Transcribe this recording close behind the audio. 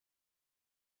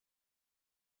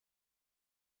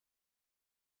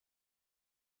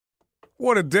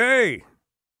What a day.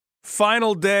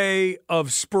 Final day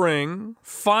of spring,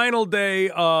 final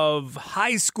day of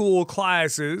high school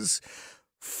classes,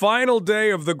 final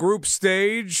day of the group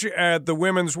stage at the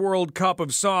Women's World Cup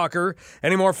of Soccer.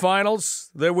 Any more finals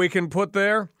that we can put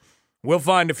there? We'll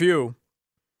find a few.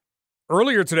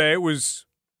 Earlier today, it was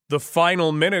the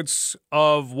final minutes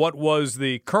of what was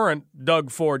the current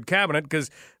Doug Ford cabinet, because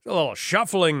a little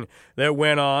shuffling that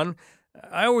went on.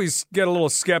 I always get a little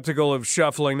skeptical of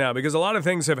shuffling now because a lot of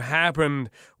things have happened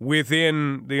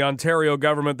within the Ontario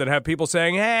government that have people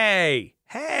saying, hey,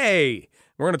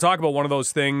 we're going to talk about one of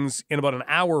those things in about an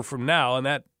hour from now, and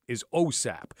that is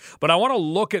OSAP. But I want to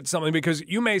look at something because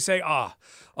you may say,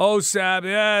 OSAP,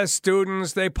 yeah,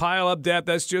 students, they pile up debt.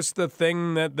 That's just the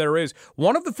thing that there is.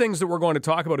 One of the things that we're going to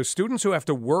talk about is students who have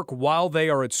to work while they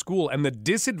are at school and the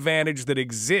disadvantage that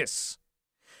exists.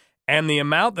 And the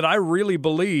amount that I really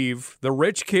believe the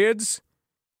rich kids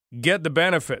get the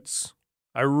benefits.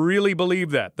 I really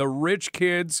believe that. The rich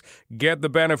kids get the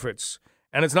benefits.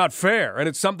 And it's not fair. And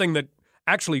it's something that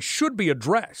actually should be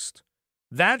addressed.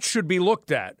 That should be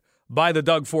looked at by the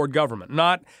Doug Ford government,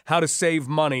 not how to save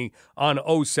money on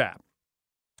OSAP.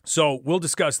 So we'll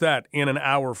discuss that in an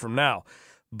hour from now.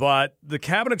 But the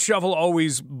cabinet shuffle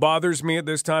always bothers me at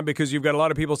this time because you've got a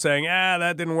lot of people saying,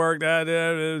 that didn't work,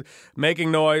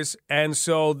 making noise. And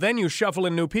so then you shuffle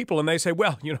in new people and they say,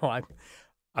 well,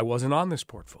 I wasn't on this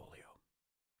portfolio.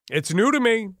 It's new to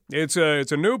me. It's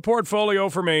a new portfolio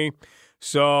for me.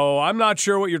 So I'm not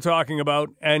sure what you're talking about,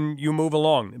 and you move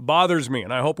along. It bothers me,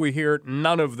 and I hope we hear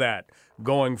none of that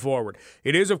going forward.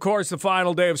 It is, of course, the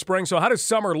final day of spring, so how does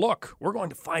summer look? We're going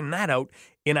to find that out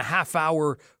in a half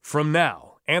hour from now.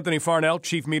 Anthony Farnell,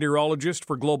 chief meteorologist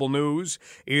for Global News,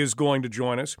 is going to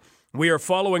join us. We are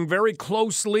following very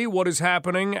closely what is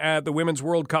happening at the Women's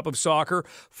World Cup of Soccer.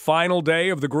 Final day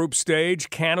of the group stage.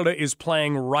 Canada is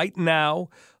playing right now.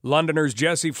 Londoners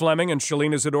Jessie Fleming and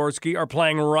Shalina Zadorsky are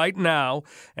playing right now.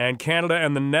 And Canada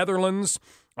and the Netherlands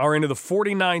are into the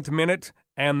 49th minute,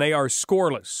 and they are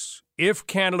scoreless. If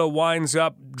Canada winds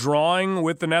up drawing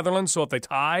with the Netherlands, so if they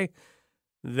tie,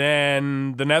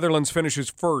 then the Netherlands finishes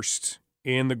first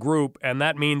in the group, and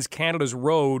that means Canada's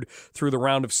road through the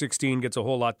round of 16 gets a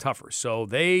whole lot tougher. So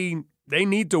they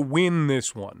need to win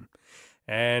this one.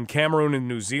 And Cameroon and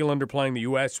New Zealand are playing. The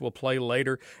U.S. will play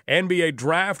later. NBA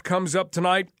draft comes up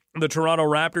tonight. The Toronto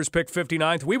Raptors pick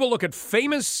 59th. We will look at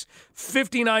famous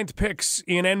 59th picks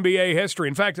in NBA history.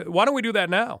 In fact, why don't we do that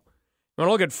now? You want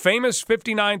to look at famous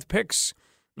 59th picks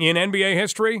in NBA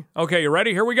history? Okay, you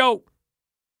ready? Here we go.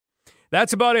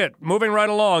 That's about it. Moving right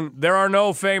along, there are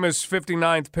no famous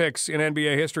 59th picks in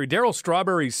NBA history. Darryl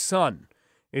Strawberry's son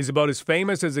is about as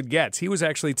famous as it gets. He was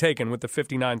actually taken with the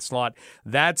 59th slot.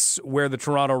 That's where the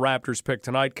Toronto Raptors pick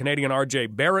tonight. Canadian R.J.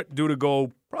 Barrett due to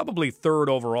go probably third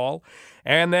overall.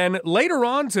 And then later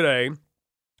on today,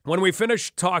 when we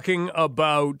finish talking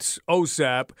about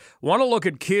OSAP, want to look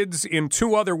at kids in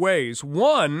two other ways.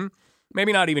 One,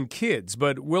 maybe not even kids,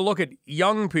 but we'll look at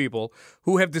young people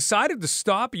who have decided to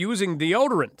stop using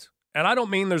deodorant. And I don't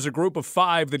mean there's a group of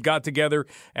 5 that got together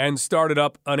and started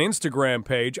up an Instagram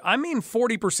page. I mean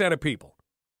 40% of people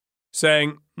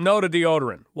saying no to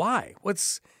deodorant. Why?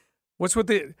 What's with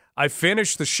the... I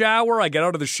finish the shower, I get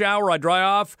out of the shower, I dry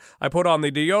off, I put on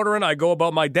the deodorant, I go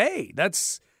about my day.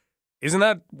 Isn't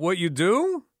that what you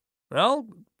do? Well,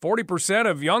 40%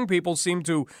 of young people seem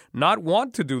to not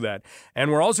want to do that. And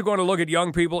we're also going to look at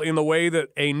young people in the way that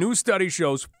a new study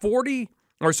shows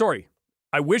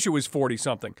I wish it was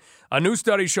 40-something. A new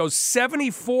study shows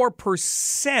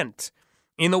 74%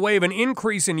 in the way of an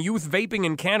increase in youth vaping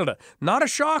in Canada. Not a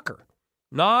shocker.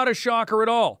 Not a shocker at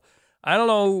all. I don't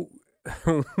know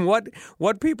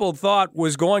what people thought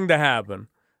was going to happen,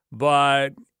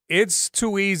 but it's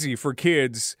too easy for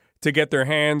kids to get their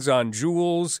hands on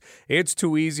Juuls. It's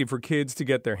too easy for kids to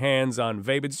get their hands on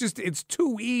vape. It's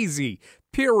too easy,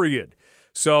 period.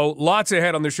 So lots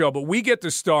ahead on the show, but we get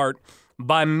to start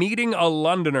by meeting a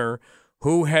Londoner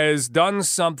who has done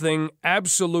something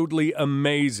absolutely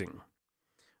amazing.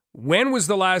 When was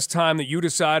the last time that you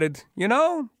decided,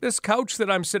 this couch that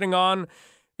I'm sitting on,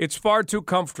 it's far too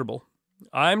comfortable.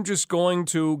 I'm just going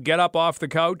to get up off the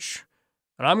couch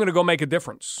and I'm going to go make a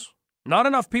difference. Not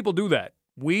enough people do that.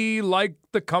 We like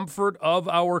the comfort of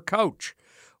our couch.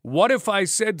 What if I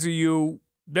said to you,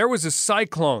 there was a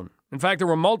cyclone? In fact, there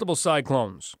were multiple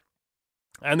cyclones,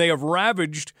 and they have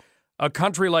ravaged a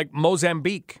country like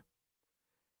Mozambique.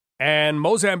 And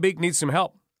Mozambique needs some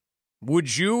help.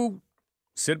 Would you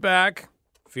sit back,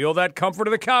 feel that comfort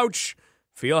of the couch,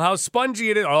 feel how spongy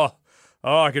it is? Oh,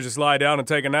 I could just lie down and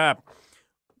take a nap.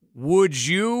 Would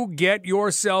you get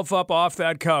yourself up off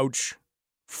that couch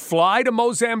Fly to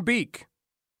Mozambique.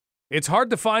 It's hard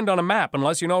to find on a map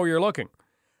unless you know where you're looking.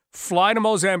 Fly to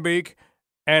Mozambique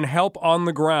and help on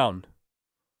the ground.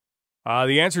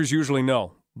 The answer is usually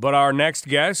no. But our next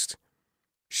guest,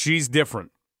 she's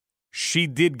different. She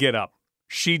did get up.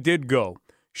 She did go.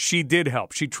 She did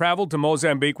help. She traveled to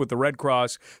Mozambique with the Red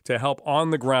Cross to help on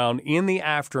the ground in the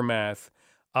aftermath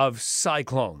of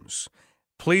cyclones.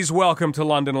 Please welcome to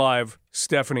London Live,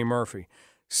 Stephanie Murphy.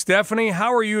 Stephanie,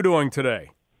 how are you doing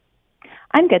today?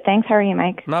 I'm good, thanks. How are you,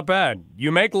 Mike? Not bad.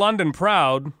 You make London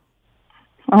proud.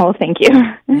 Oh, thank you.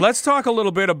 Let's talk a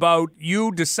little bit about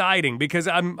you deciding, because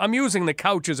I'm using the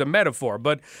couch as a metaphor,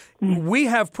 but we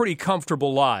have pretty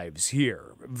comfortable lives here.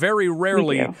 Very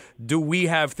rarely do we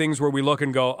have things where we look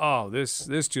and go, oh,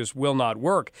 this just will not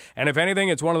work. And if anything,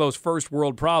 it's one of those first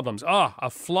world problems. A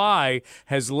fly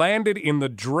has landed in the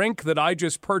drink that I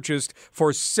just purchased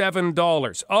for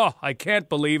 $7. Oh, I can't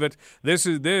believe it. This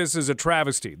is a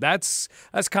travesty. That's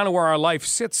kind of where our life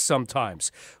sits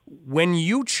sometimes. When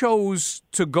you chose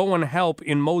to go and help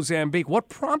in Mozambique, what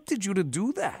prompted you to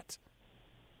do that?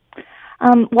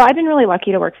 Well, I've been really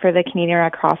lucky to work for the Canadian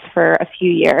Red Cross for a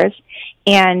few years,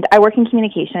 and I work in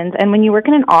communications. And when you work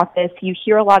in an office, you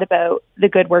hear a lot about the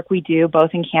good work we do,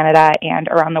 both in Canada and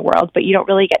around the world, but you don't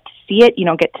really get to see it. You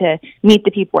don't get to meet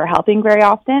the people we're helping very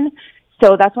often.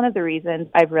 So that's one of the reasons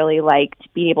I've really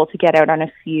liked being able to get out on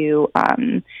a few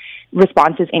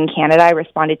responses in Canada. I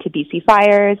responded to BC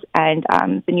fires and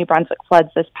the New Brunswick floods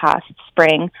this past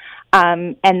spring.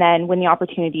 And then when the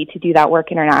opportunity to do that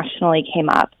work internationally came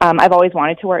up, I've always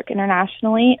wanted to work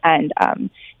internationally, and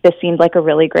this seemed like a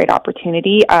really great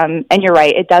opportunity. And you're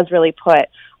right, it does really put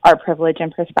our privilege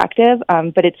in perspective,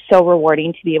 but it's so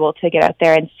rewarding to be able to get out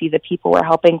there and see the people we're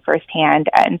helping firsthand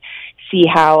and see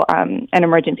how an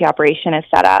emergency operation is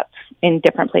set up in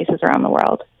different places around the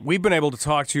world. We've been able to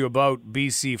talk to you about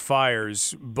BC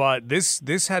fires, but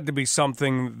this had to be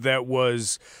something that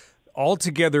was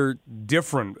altogether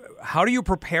different. How do you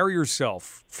prepare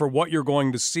yourself for what you're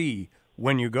going to see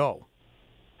when you go?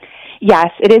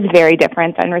 Yes, it is very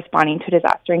different than responding to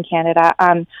disaster in Canada.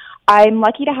 I'm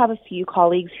lucky to have a few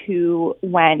colleagues who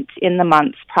went in the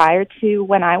months prior to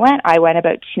when I went. I went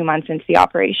about 2 months into the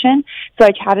operation. So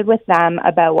I chatted with them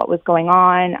about what was going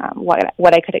on,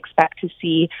 what I could expect to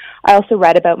see. I also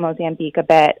read about Mozambique a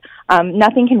bit.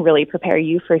 Nothing can really prepare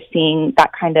you for seeing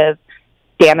that kind of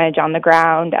damage on the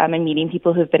ground and meeting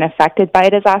people who've been affected by a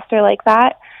disaster like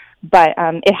that. But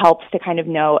it helps to kind of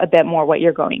know a bit more what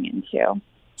you're going into.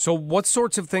 So what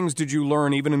sorts of things did you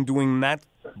learn even in doing that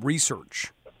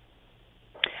research?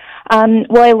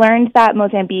 Well, I learned that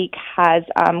Mozambique has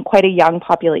quite a young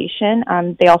population.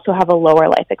 They also have a lower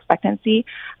life expectancy,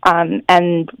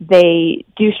 and they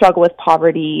do struggle with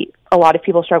poverty. A lot of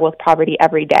people struggle with poverty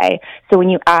every day. So when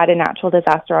you add a natural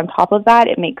disaster on top of that,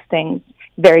 it makes things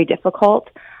very difficult.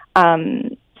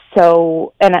 And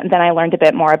then I learned a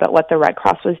bit more about what the Red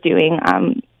Cross was doing.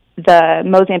 The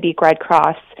Mozambique Red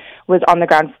Cross was on the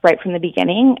ground right from the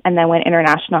beginning, and then when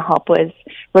international help was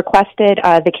requested,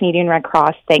 the Canadian Red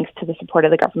Cross, thanks to the support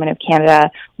of the Government of Canada,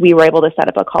 we were able to set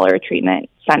up a cholera treatment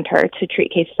center to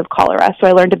treat cases of cholera. So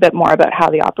I learned a bit more about how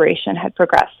the operation had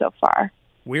progressed so far.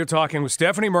 We are talking with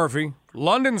Stephanie Murphy,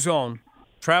 London's own,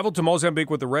 traveled to Mozambique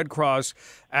with the Red Cross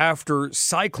after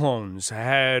cyclones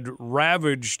had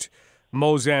ravaged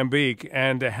Mozambique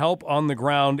and to help on the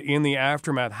ground in the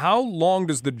aftermath. How long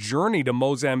does the journey to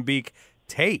Mozambique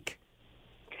take?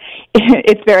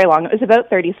 It's very long. It was about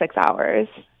 36 hours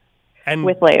and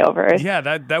with layovers. Yeah,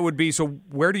 that would be. So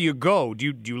where do you go? Do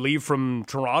you leave from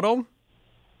Toronto?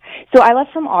 So I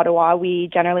left from Ottawa. We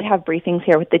generally have briefings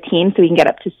here with the team so we can get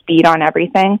up to speed on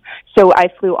everything. So I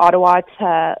flew Ottawa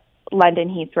to London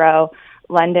Heathrow,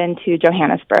 London to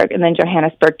Johannesburg, and then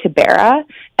Johannesburg to Beira,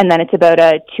 and then it's about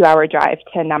a 2-hour drive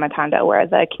to Namatanda, where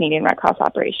the Canadian Red Cross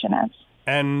operation is.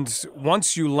 And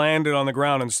once you landed on the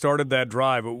ground and started that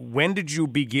drive, when did you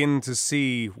begin to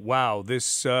see, wow,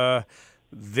 this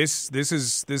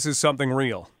is something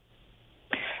real?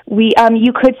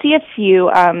 You could see a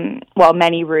few,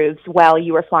 many roofs while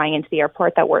you were flying into the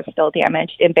airport that were still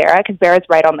damaged in Beira, because Beira is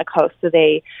right on the coast, so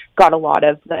they got a lot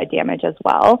of the damage as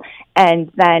well. And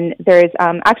then there's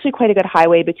actually quite a good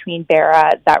highway between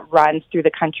Beira that runs through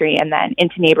the country and then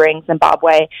into neighboring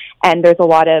Zimbabwe, and there's a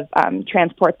lot of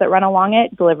transports that run along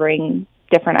it, delivering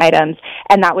different items,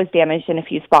 and that was damaged in a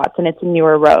few spots, and it's a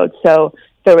newer road, so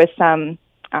there was some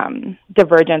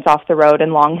divergence off the road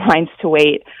and long lines to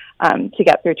wait to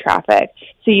get through traffic.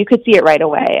 So you could see it right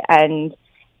away. And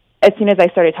as soon as I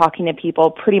started talking to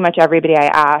people, pretty much everybody I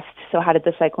asked, so how did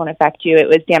the cyclone affect you? It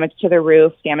was damage to their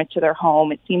roof, damage to their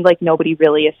home. It seemed like nobody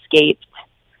really escaped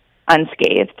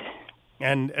unscathed.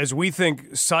 And as we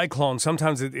think cyclone,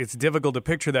 sometimes it's difficult to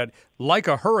picture that like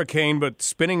a hurricane, but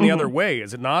spinning the other way,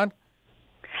 is it not?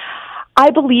 I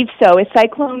believe so.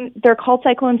 They're called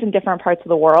cyclones in different parts of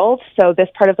the world. So this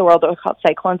part of the world are called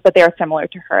cyclones, but they are similar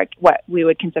to what we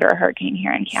would consider a hurricane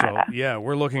here in Canada. So, yeah,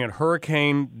 we're looking at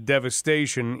hurricane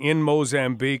devastation in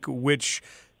Mozambique, which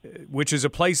is a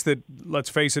place that, let's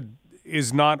face it,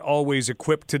 is not always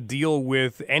equipped to deal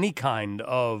with any kind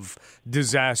of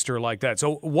disaster like that.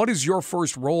 So what is your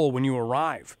first role when you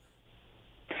arrive?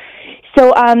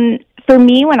 So for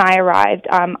me, when I arrived,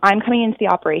 I'm coming into the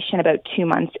operation about 2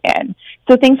 months in.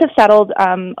 So things have settled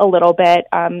a little bit.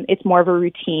 It's more of a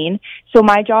routine. So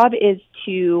my job is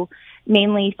to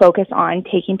mainly focus on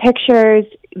taking pictures,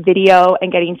 video,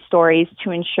 and getting stories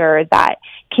to ensure that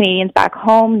Canadians back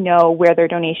home know where their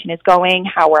donation is going,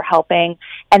 how we're helping,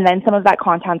 and then some of that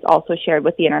content's also shared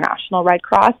with the International Red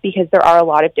Cross because there are a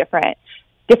lot of different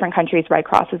countries' Red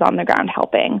Cross is on the ground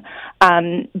helping.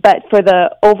 But for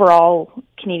the overall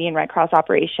Canadian Red Cross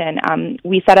operation,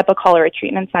 we set up a cholera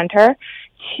treatment center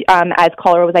as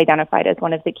cholera was identified as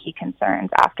one of the key concerns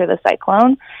after the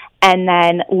cyclone. And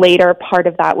then later, part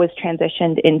of that was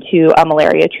transitioned into a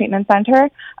malaria treatment center.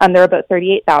 There were about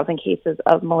 38,000 cases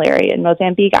of malaria in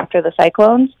Mozambique after the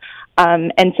cyclones.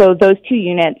 And so those two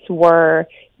units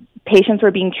patients were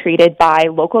being treated by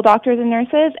local doctors and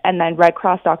nurses, and then Red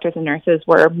Cross doctors and nurses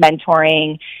were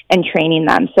mentoring and training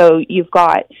them. So you've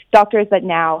got doctors that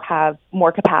now have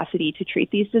more capacity to treat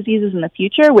these diseases in the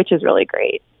future, which is really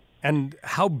great. And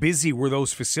how busy were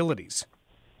those facilities?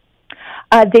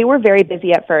 They were very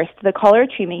busy at first. The cholera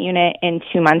treatment unit in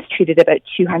 2 months treated about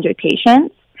 200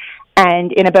 patients.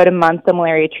 And in about a month, the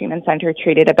malaria treatment center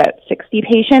treated about 60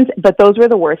 patients. But those were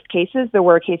the worst cases. There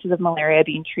were cases of malaria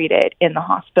being treated in the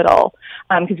hospital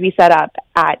because we set up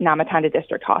at Namatanda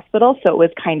District Hospital. So it was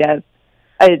kind of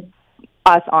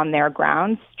us on their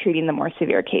grounds treating the more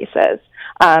severe cases.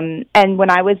 And when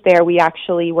I was there, we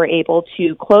actually were able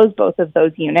to close both of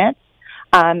those units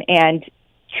and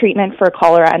treatment for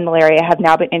cholera and malaria have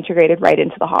now been integrated right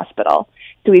into the hospital.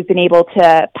 So we've been able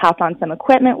to pass on some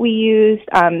equipment we used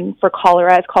for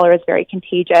cholera, as cholera is very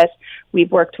contagious. We've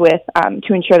worked with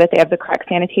to ensure that they have the correct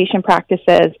sanitation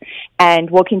practices, and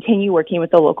we'll continue working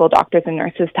with the local doctors and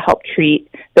nurses to help treat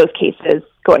those cases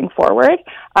going forward.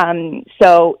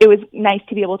 So it was nice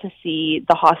to be able to see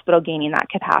the hospital gaining that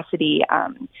capacity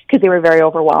because they were very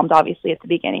overwhelmed, obviously, at the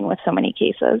beginning with so many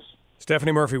cases.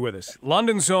 Stephanie Murphy with us.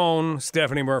 London's own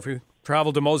Stephanie Murphy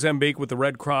traveled to Mozambique with the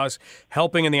Red Cross,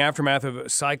 helping in the aftermath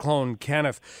of Cyclone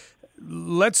Kenneth.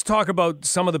 Let's talk about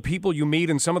some of the people you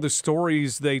meet and some of the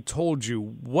stories they told you.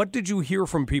 What did you hear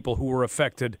from people who were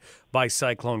affected by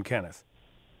Cyclone Kenneth?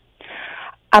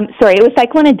 Sorry, it was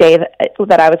Cyclone Idai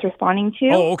that I was responding to.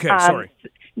 Oh, okay, sorry.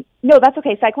 No, that's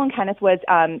okay. Cyclone Kenneth was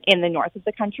in the north of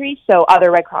the country, so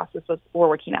other Red Crosses were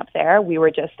working up there. We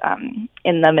were just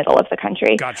in the middle of the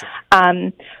country. Gotcha.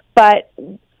 But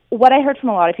what I heard from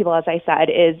a lot of people, as I said,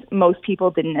 is most people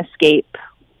didn't escape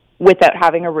without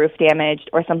having a roof damaged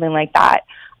or something like that.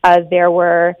 There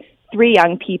were 3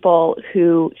 young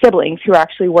siblings who were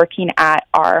actually working at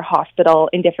our hospital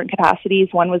in different capacities.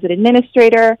 One was an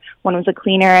administrator, one was a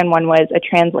cleaner, and one was a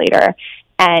translator.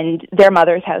 And their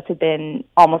mother's house had been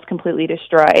almost completely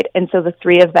destroyed. And so the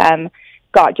 3 of them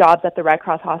got jobs at the Red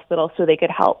Cross Hospital so they could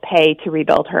help pay to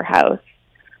rebuild her house.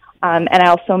 And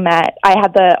I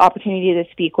had the opportunity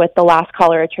to speak with the last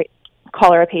cholera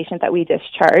patient that we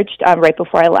discharged right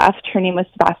before I left. Her name was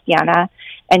Sebastiana,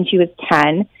 and she was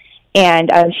 10.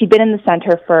 And she'd been in the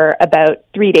center for about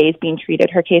 3 days being treated.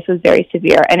 Her case was very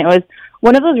severe, and it was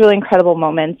one of those really incredible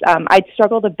moments. I'd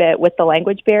struggled a bit with the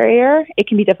language barrier. It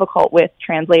can be difficult with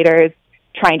translators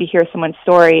trying to hear someone's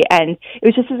story, and it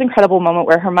was just this incredible moment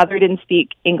where her mother didn't speak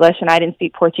English and I didn't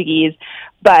speak Portuguese,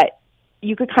 but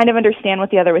you could kind of understand what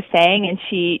the other was saying, and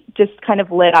she just kind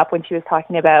of lit up when she was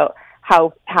talking about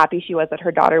how happy she was that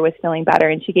her daughter was feeling better,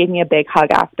 and she gave me a big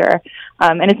hug after.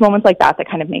 And it's moments like that that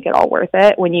kind of make it all worth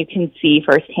it when you can see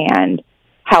firsthand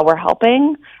how we're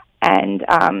helping. And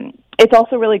it's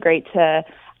also really great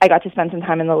I got to spend some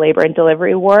time in the labor and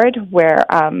delivery ward where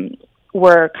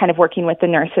we're kind of working with the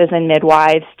nurses and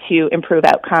midwives to improve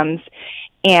outcomes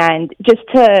and just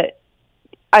to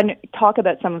talk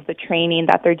about some of the training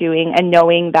that they're doing and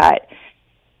knowing that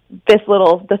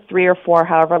the 3 or 4,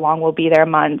 however long we'll be there,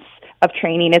 months of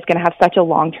training is going to have such a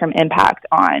long-term impact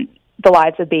on the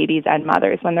lives of babies and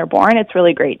mothers when they're born. It's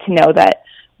really great to know that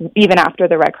even after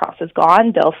the Red Cross is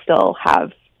gone, they'll still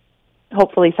have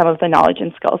hopefully some of the knowledge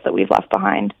and skills that we've left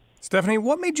behind. Stephanie,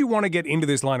 what made you want to get into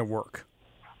this line of work?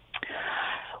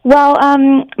 Well,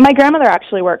 my grandmother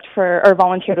actually worked for or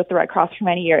volunteered with the Red Cross for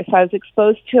many years, so I was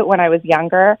exposed to it when I was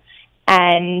younger,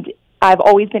 and I've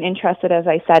always been interested, as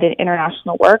I said, in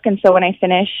international work. And so when I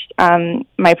finished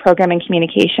my program in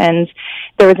communications,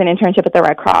 there was an internship at the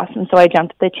Red Cross, and so I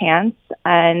jumped at the chance,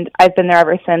 and I've been there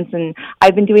ever since. And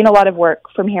I've been doing a lot of work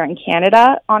from here in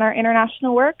Canada on our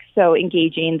international work, so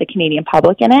engaging the Canadian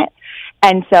public in it.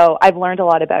 And so I've learned a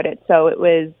lot about it. So it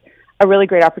was a really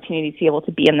great opportunity to be able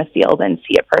to be in the field and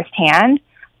see it firsthand.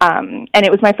 And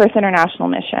it was my first international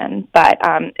mission, but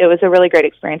it was a really great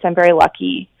experience. I'm very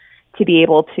lucky to be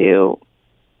able to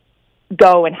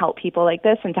go and help people like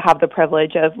this and to have the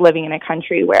privilege of living in a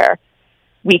country where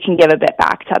we can give a bit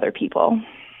back to other people.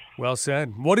 Well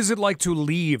said. What is it like to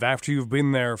leave after you've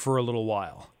been there for a little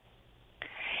while?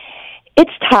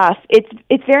 It's tough.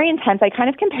 It's very intense. I kind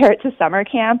of compare it to summer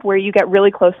camp, where you get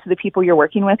really close to the people you're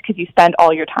working with because you spend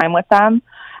all your time with them.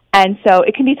 And so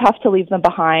it can be tough to leave them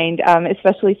behind,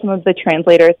 especially some of the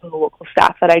translators and the local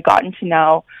staff that I'd gotten to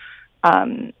know.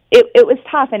 It was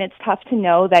tough, and it's tough to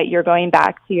know that you're going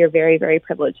back to your very, very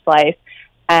privileged life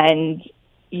and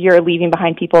you're leaving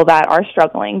behind people that are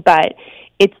struggling. But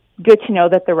it's good to know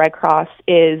that the Red Cross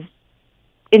is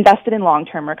invested in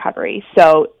long-term recovery.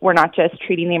 So we're not just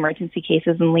treating the emergency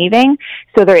cases and leaving.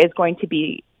 So there is going to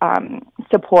be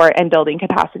support and building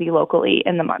capacity locally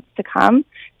in the months to come.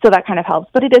 So that kind of helps,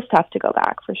 but it is tough to go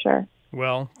back for sure.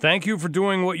 Well, thank you for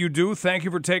doing what you do. Thank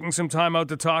you for taking some time out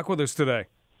to talk with us today.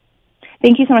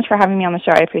 Thank you so much for having me on the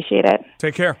show. I appreciate it.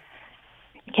 Take care.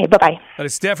 Okay, bye-bye. That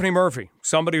is Stephanie Murphy,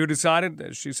 somebody who decided,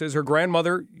 as she says, her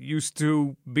grandmother used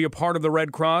to be a part of the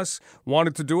Red Cross,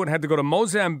 wanted to do it, had to go to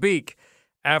Mozambique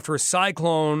after a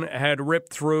cyclone had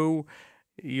ripped through.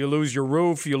 You lose your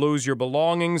roof, you lose your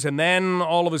belongings, and then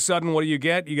all of a sudden, what do you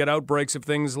get? You get outbreaks of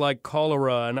things like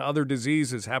cholera and other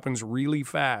diseases. Happens really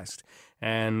fast.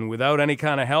 And without any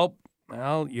kind of help,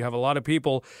 well, you have a lot of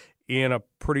people in a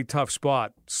pretty tough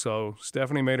spot. So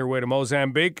Stephanie made her way to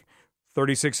Mozambique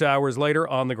 36 hours later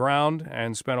on the ground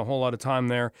and spent a whole lot of time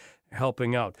there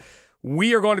helping out.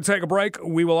 We are going to take a break.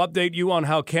 We will update you on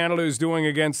how Canada is doing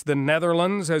against the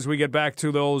Netherlands as we get back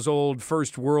to those old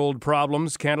first world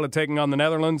problems. Canada taking on the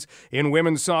Netherlands in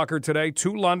women's soccer today.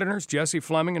 Two Londoners, Jessie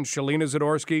Fleming and Shalina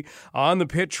Zadorsky, on the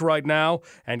pitch right now.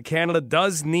 And Canada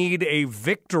does need a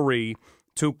victory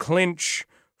to clinch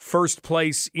first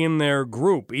place in their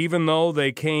group, even though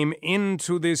they came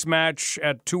into this match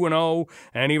at 2-0,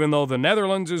 and even though the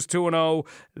Netherlands is 2-0,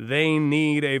 they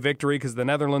need a victory because the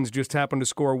Netherlands just happened to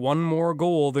score one more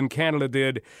goal than Canada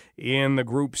did in the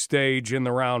group stage in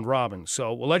the round robin.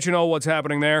 So we'll let you know what's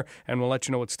happening there, and we'll let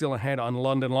you know what's still ahead on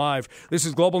London Live. This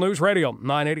is Global News Radio,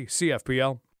 980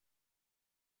 CFPL.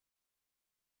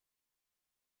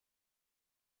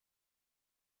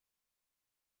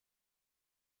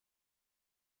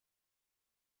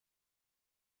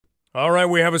 All right,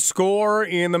 we have a score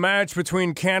in the match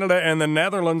between Canada and the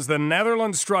Netherlands. The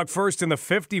Netherlands struck first in the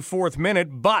 54th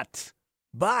minute, but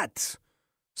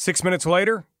 6 minutes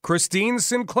later, Christine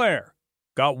Sinclair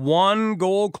got one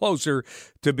goal closer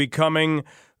to becoming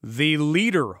the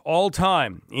leader all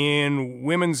time in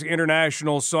women's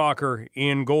international soccer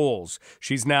in goals.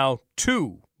 She's now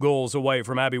 2 goals away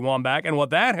from Abby Wambach, and what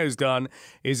that has done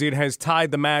is it has tied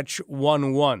the match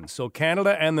 1-1. So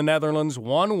Canada and the Netherlands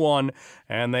 1-1,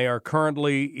 and they are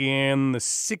currently in the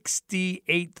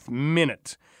 68th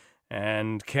minute.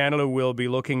 And Canada will be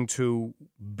looking to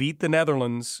beat the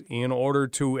Netherlands in order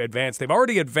to advance. They've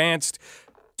already advanced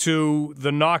to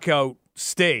the knockout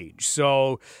stage.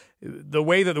 So the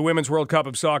way that the Women's World Cup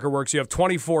of Soccer works, you have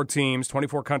 24 teams,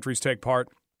 24 countries take part.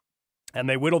 And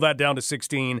they whittle that down to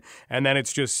 16, and then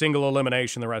it's just single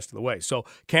elimination the rest of the way. So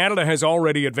Canada has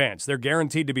already advanced. They're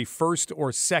guaranteed to be first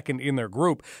or second in their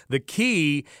group. The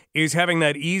key is having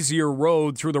that easier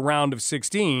road through the round of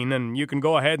 16, and you can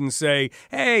go ahead and say,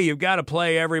 hey, you've got to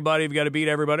play everybody, you've got to beat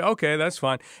everybody. Okay, that's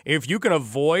fine. If you can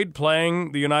avoid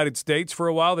playing the United States for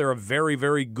a while, they're a very,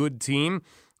 very good team.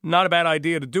 Not a bad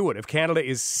idea to do it. If Canada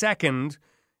is second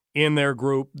in their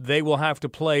group, they will have to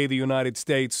play the United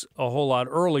States a whole lot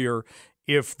earlier.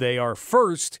 If they are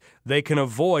first, they can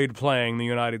avoid playing the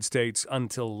United States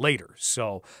until later.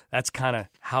 So that's kind of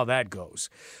how that goes.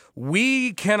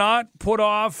 We cannot put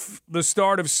off the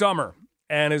start of summer.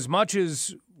 And as much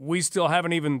as we still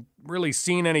haven't even really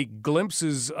seen any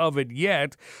glimpses of it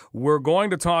yet, we're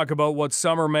going to talk about what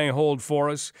summer may hold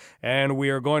for us, and we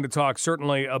are going to talk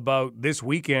certainly about this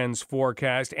weekend's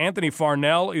forecast. Anthony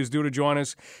Farnell is due to join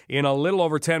us in a little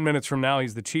over 10 minutes from now.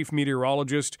 He's the chief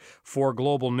meteorologist for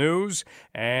Global News.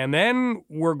 And then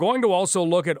we're going to also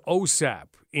look at OSAP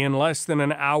in less than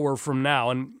an hour from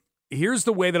now. And here's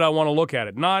the way that I want to look at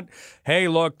it. Not, hey,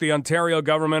 look, the Ontario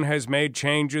government has made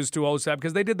changes to OSAP,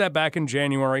 because they did that back in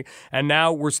January, and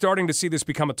now we're starting to see this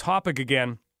become a topic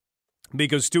again,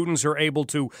 because students are able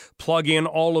to plug in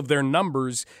all of their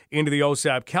numbers into the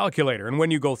OSAP calculator. And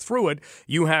when you go through it,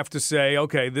 you have to say,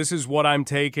 okay, this is what I'm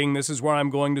taking, this is where I'm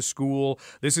going to school,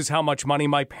 this is how much money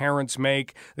my parents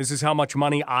make, this is how much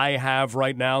money I have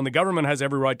right now. And the government has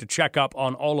every right to check up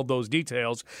on all of those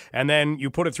details. And then you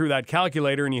put it through that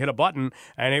calculator and you hit a button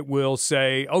and it will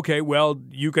say, okay, well,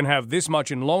 you can have this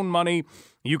much in loan money,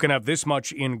 you can have this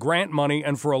much in grant money.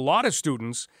 And for a lot of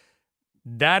students,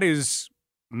 that is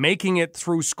making it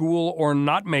through school or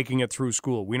not making it through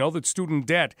school. We know that student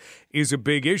debt is a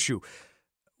big issue.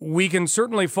 We can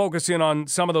certainly focus in on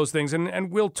some of those things,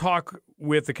 and we'll talk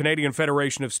with the Canadian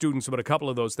Federation of Students about a couple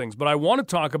of those things. But I want to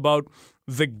talk about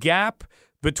the gap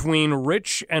between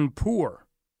rich and poor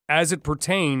as it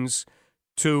pertains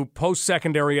to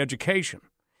post-secondary education,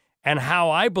 and how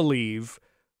I believe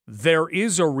there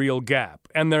is a real gap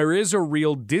and there is a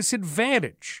real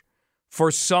disadvantage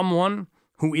for someone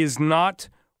who is not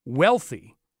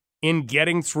wealthy in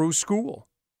getting through school.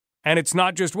 And it's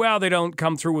not just, well, they don't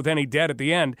come through with any debt at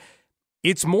the end.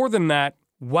 It's more than that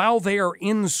while they are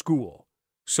in school.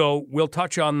 So we'll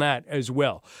touch on that as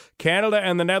well. Canada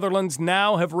and the Netherlands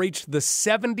now have reached the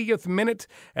 70th minute,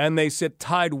 and they sit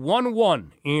tied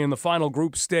 1-1 in the final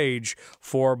group stage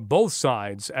for both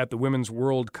sides at the Women's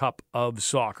World Cup of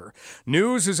Soccer.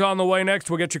 News is on the way next.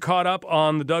 We'll get you caught up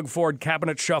on the Doug Ford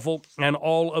cabinet shuffle and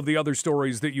all of the other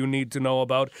stories that you need to know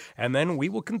about. And then we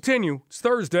will continue. It's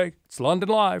Thursday. It's London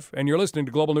Live, and you're listening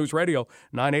to Global News Radio,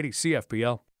 980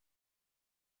 CFPL.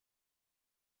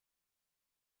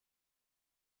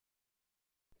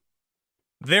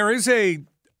 There is a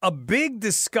big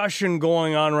discussion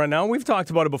going on right now. We've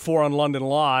talked about it before on London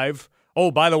Live.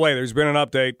 Oh, by the way, there's been an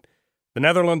update. The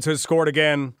Netherlands has scored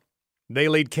again. They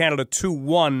lead Canada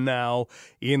 2-1 now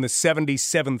in the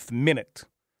 77th minute.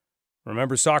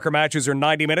 Remember, soccer matches are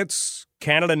 90 minutes.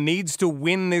 Canada needs to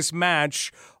win this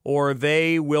match or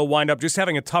they will wind up just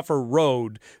having a tougher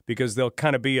road, because they'll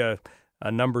kind of be a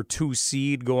number 2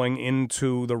 seed going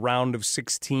into the round of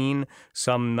 16.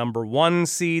 Some number 1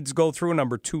 seeds go through,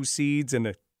 number 2 seeds, and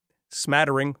a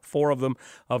smattering, 4 of them,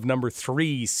 of number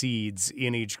 3 seeds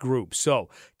in each group. So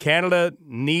Canada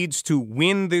needs to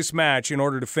win this match in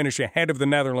order to finish ahead of the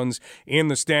Netherlands in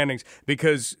the standings,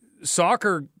 because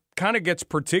soccer kind of gets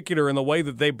particular in the way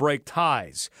that they break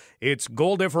ties. It's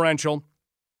goal differential,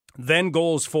 then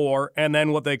goals for, and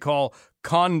then what they call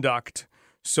conduct.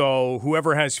 So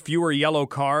whoever has fewer yellow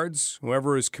cards,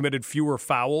 whoever has committed fewer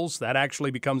fouls, that actually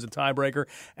becomes a tiebreaker.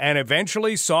 And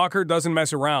eventually, soccer doesn't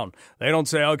mess around. They don't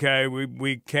say, okay,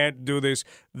 we can't do this.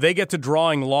 They get to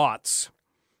drawing lots.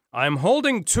 I'm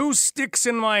holding 2 sticks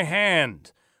in my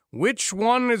hand. Which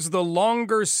one is the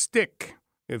longer stick?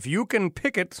 If you can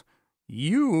pick it,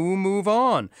 you move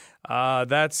on.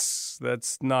 That's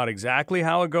not exactly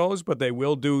how it goes, but they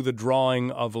will do the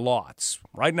drawing of lots.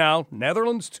 Right now,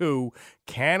 Netherlands 2,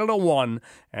 Canada 1,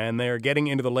 and they're getting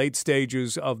into the late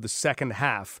stages of the second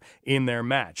half in their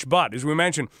match. But, as we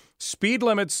mentioned, speed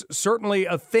limits, certainly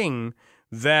a thing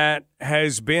that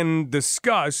has been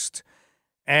discussed,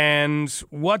 and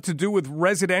what to do with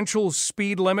residential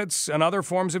speed limits and other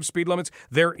forms of speed limits.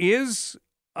 There is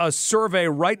a survey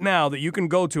right now that you can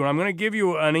go to, and I'm going to give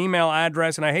you an email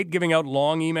address, and I hate giving out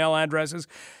long email addresses.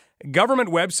 Government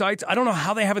websites, I don't know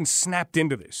how they haven't snapped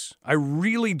into this. I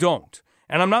really don't.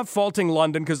 And I'm not faulting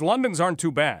London, because London's aren't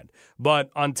too bad. But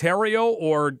Ontario,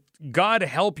 or God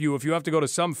help you if you have to go to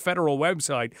some federal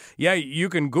website, yeah, you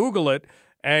can Google it,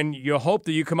 and you hope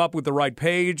that you come up with the right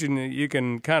page, and you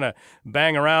can kind of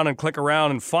bang around and click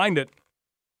around and find it.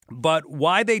 But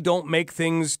why they don't make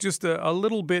things just a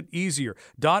little bit easier.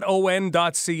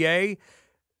 .on.ca,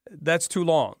 that's too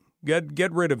long.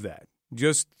 Get rid of that.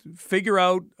 Just figure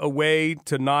out a way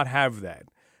to not have that.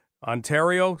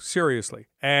 Ontario, seriously.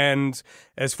 And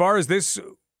as far as this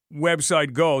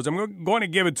website goes, I'm going to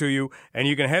give it to you, and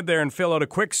you can head there and fill out a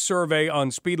quick survey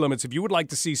on speed limits if you would like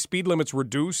to see speed limits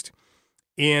reduced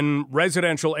in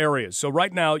residential areas. So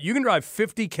right now, you can drive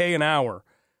 50K an hour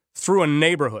through a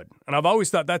neighborhood. And I've always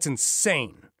thought that's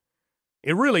insane.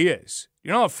 It really is.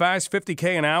 You know how fast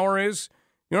 50K an hour is?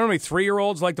 You know how many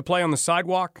 3-year-olds like to play on the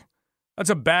sidewalk? That's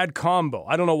a bad combo.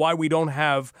 I don't know why we don't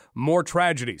have more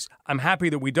tragedies. I'm happy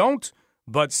that we don't,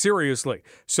 but seriously.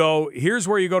 So here's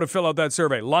where you go to fill out that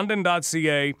survey.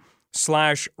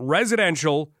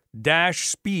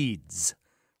 London.ca/residential-speeds.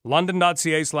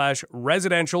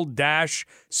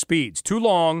 London.ca/residential-speeds. Too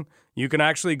long. You can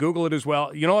actually Google it as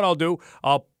well. You know what I'll do?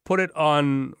 I'll put it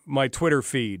on my Twitter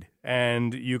feed,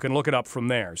 and you can look it up from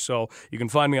there. So you can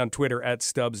find me on Twitter at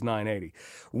Stubbs980.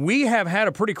 We have had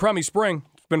a pretty crummy spring.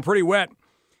 It's been pretty wet.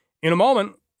 In a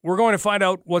moment, we're going to find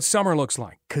out what summer looks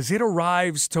like, because it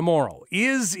arrives tomorrow.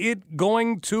 Is it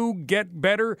going to get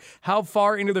better? How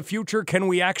far into the future can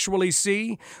we actually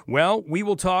see? Well, we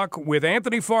will talk with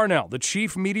Anthony Farnell, the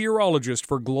chief meteorologist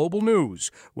for Global News,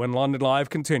 when London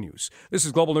Live continues. This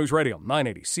is Global News Radio,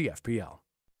 980 CFPL.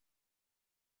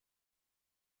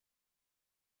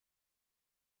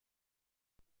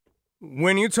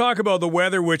 When you talk about the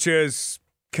weather, which is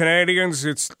Canadians,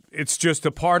 it's just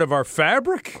a part of our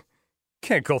fabric.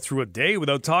 Can't go through a day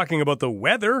without talking about the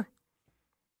weather.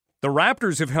 The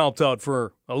Raptors have helped out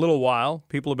for a little while.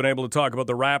 People have been able to talk about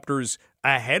the Raptors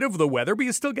ahead of the weather, but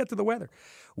you still get to the weather.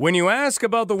 When you ask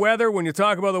about the weather, when you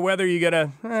talk about the weather, you get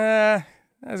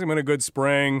hasn't been a good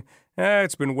spring.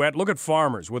 It's been wet. Look at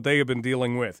farmers, what they have been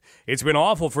dealing with. It's been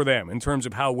awful for them in terms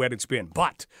of how wet it's been.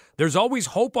 But there's always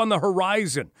hope on the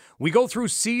horizon. We go through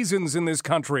seasons in this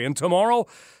country, and tomorrow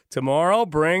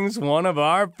brings one of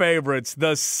our favorites.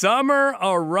 The summer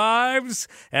arrives,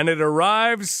 and it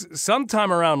arrives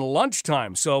sometime around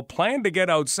lunchtime, so plan to get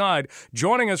outside.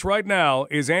 Joining us right now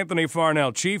is Anthony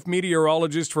Farnell, chief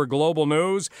meteorologist for Global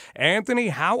News. Anthony,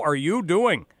 how are you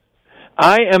doing?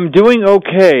 I am doing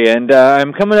okay, and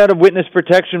I'm coming out of witness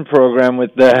protection program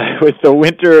with the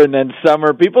winter and then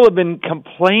summer. People have been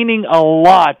complaining a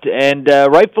lot, and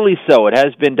rightfully so. It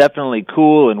has been definitely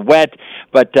cool and wet,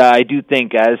 but I do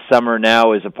think as summer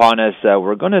now is upon us,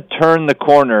 we're going to turn the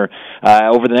corner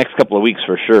over the next couple of weeks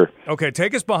for sure. Okay,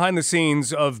 take us behind the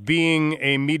scenes of being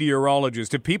a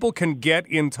meteorologist. If people can get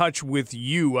in touch with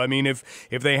you, I mean,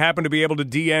 if they happen to be able to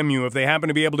DM you, if they happen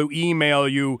to be able to email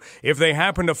you, if they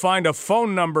happen to find a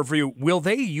phone number for you, will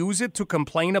they use it to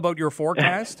complain about your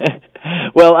forecast?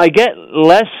 Well, I get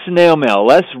less snail mail,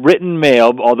 less written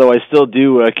mail, although I still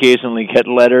do occasionally get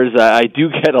letters. I do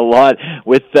get a lot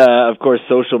with, of course,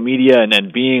 social media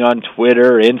and being on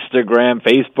Twitter, Instagram,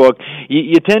 Facebook.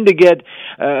 You tend to get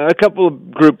a couple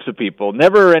of groups of people.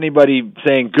 Never anybody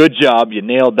saying, good job, you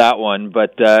nailed that one.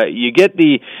 But you get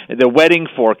the wedding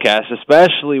forecast,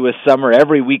 especially with summer,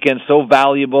 every weekend, so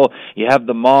valuable. You have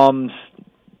the moms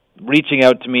reaching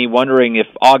out to me wondering if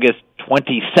August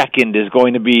 22nd is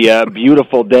going to be a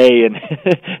beautiful day, and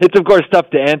it's of course tough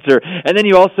to answer. And then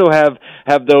you also have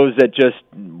those that just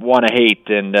want to hate,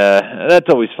 and that's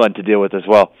always fun to deal with as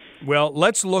well. Well,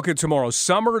 let's look at tomorrow.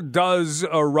 Summer does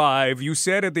arrive. You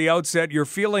said at the outset you're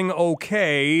feeling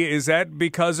okay. Is that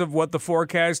because of what the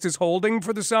forecast is holding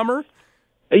for the summer?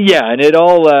 Yeah, and it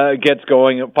all gets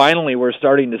going. Finally, we're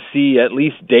starting to see at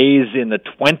least days in the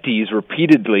 20s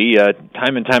repeatedly.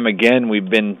 Time and time again, we've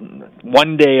been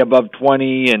one day above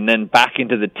 20 and then back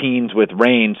into the teens with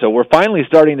rain. So we're finally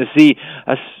starting to see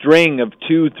a string of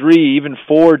 2, 3, even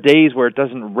 4 days where it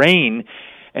doesn't rain.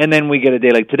 And then we get a day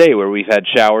like today where we've had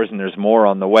showers and there's more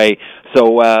on the way.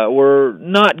 So we're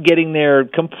not getting there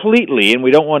completely, and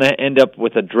we don't want to end up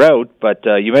with a drought. But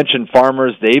you mentioned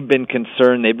farmers. They've been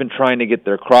concerned. They've been trying to get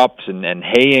their crops and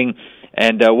haying.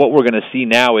 And what we're going to see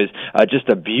now is just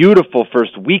a beautiful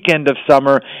first weekend of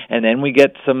summer, and then we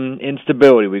get some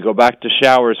instability. We go back to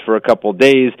showers for a couple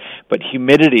days, but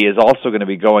humidity is also going to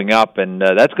be going up, and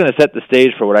that's going to set the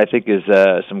stage for what I think is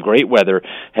some great weather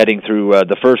heading through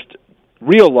the first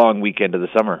real long weekend of the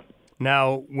summer.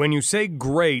 Now, when you say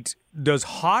great, does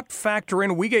hot factor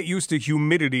in? We get used to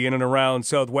humidity in and around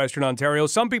southwestern Ontario.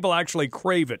 Some people actually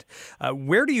crave it.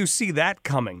 Where do you see that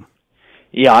coming?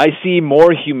 Yeah, I see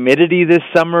more humidity this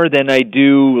summer than I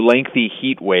do lengthy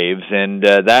heat waves, and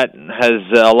that has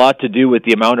a lot to do with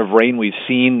the amount of rain we've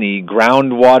seen. The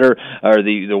groundwater, or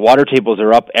the water tables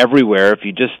are up everywhere. If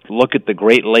you just look at the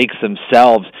Great Lakes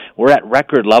themselves, we're at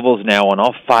record levels now on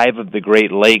all 5 of the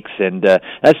Great Lakes, and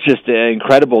that's just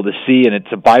incredible to see, and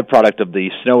it's a byproduct of the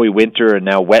snowy winter and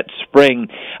now wet spring.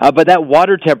 But that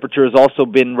water temperature has also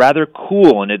been rather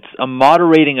cool, and it's a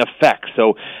moderating effect,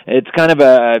 so it's kind of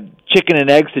a chicken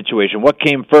and egg situation. What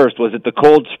came first? Was it the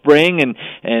cold spring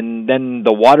and then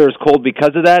the water is cold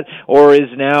because of that? Or is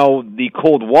now the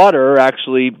cold water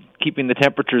actually keeping the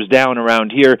temperatures down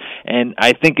around here? And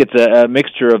I think it's a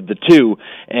mixture of the two.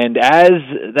 And as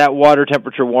that water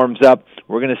temperature warms up,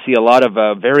 we're going to see a lot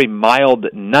of very mild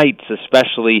nights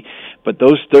especially, but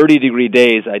those 30-degree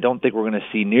days, I don't think we're going to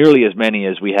see nearly as many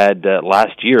as we had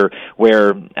last year,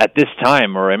 where at this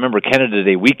time, or I remember Canada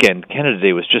Day weekend, Canada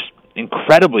Day was just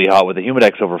incredibly hot with a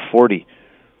humidex over 40.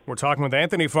 We're talking with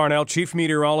Anthony Farnell, chief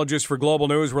meteorologist for Global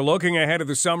News. We're looking ahead of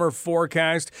the summer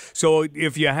forecast. So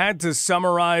if you had to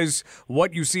summarize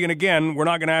what you see, and again, we're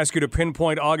not going to ask you to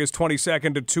pinpoint August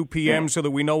 22nd at 2 p.m. so that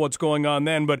we know what's going on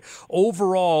then, but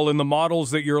overall in the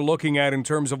models that you're looking at in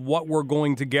terms of what we're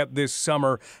going to get this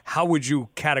summer, how would you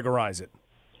categorize it?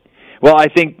 Well, I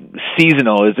think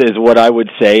seasonal is what I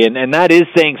would say, and that is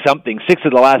saying something. 6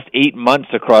 of the last 8 months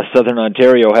across southern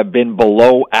Ontario have been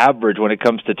below average when it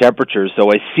comes to temperatures, so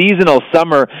a seasonal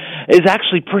summer is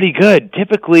actually pretty good.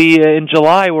 Typically, in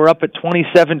July, we're up at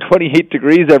 27, 28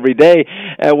 degrees every day.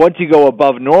 Once you go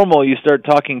above normal, you start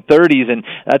talking 30s, and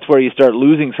that's where you start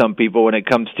losing some people when it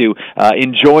comes to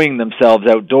enjoying themselves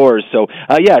outdoors. So,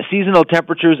 seasonal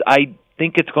temperatures, I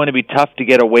think it's going to be tough to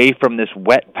get away from this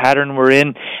wet pattern we're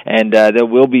in, and there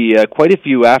will be quite a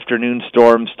few afternoon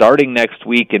storms starting next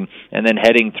week and then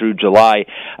heading through July.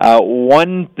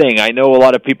 One thing, I know a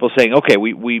lot of people saying, okay,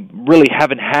 we really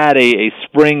haven't had a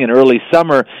spring and early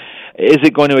summer. Is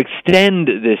it going to extend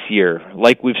this year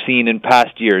like we've seen in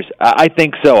past years? I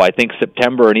think so. I think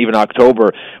September and even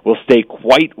October will stay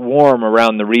quite warm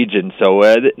around the region. So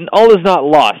all is not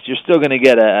lost. You're still going to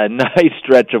get a nice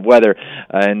stretch of weather,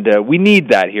 and we need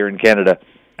that here in Canada.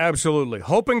 Absolutely.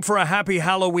 Hoping for a happy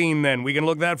Halloween then. We can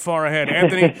look that far ahead.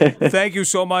 Anthony, thank you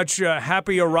so much.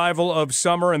 Happy arrival of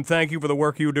summer, and thank you for the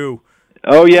work you do.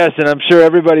 Oh, yes, and I'm sure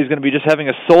everybody's going to be just having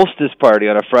a solstice party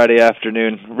on a Friday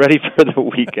afternoon, ready for the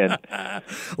weekend.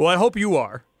 Well, I hope you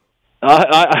are.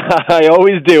 I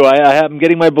always do. I'm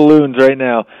getting my balloons right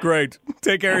now. Great.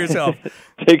 Take care of yourself.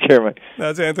 Take care, Mike.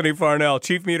 That's Anthony Farnell,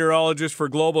 chief meteorologist for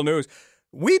Global News.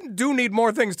 We do need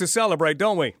more things to celebrate,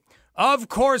 don't we? Of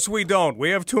course we don't.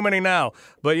 We have too many now.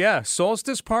 But yeah,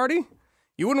 solstice party?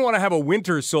 You wouldn't want to have a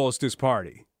winter solstice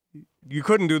party. You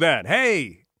couldn't do that.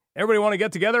 Hey, everybody want to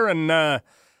get together and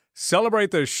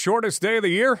celebrate the shortest day of the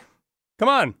year? Come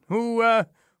on,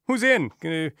 who's in?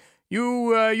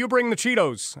 You bring the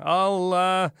Cheetos.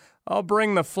 I'll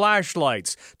bring the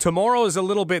flashlights. Tomorrow is a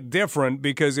little bit different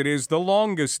because it is the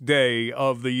longest day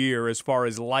of the year as far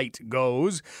as light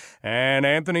goes. And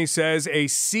Anthony says a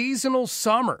seasonal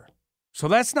summer. So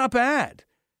that's not bad.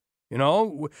 You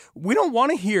know, we don't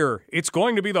want to hear it's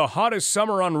going to be the hottest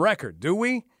summer on record, do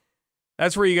we?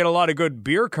 That's where you get a lot of good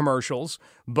beer commercials,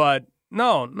 but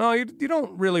no, you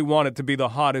don't really want it to be the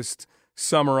hottest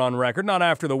summer on record, not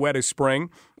after the wettest spring.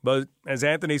 But as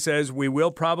Anthony says, we will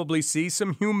probably see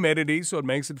some humidity, so it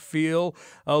makes it feel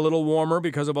a little warmer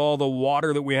because of all the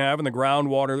water that we have and the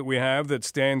groundwater that we have that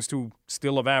stands to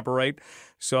still evaporate.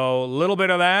 So a little bit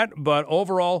of that, but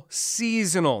overall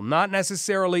seasonal, not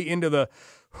necessarily into the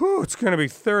it's going to be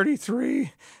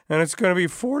 33 and it's going to be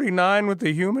 49 with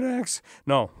the Humidex.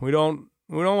 No, we don't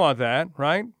want that,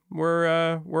 right?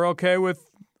 We're okay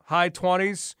with high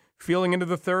 20s, feeling into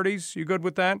the 30s. You good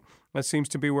with that? That seems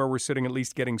to be where we're sitting, at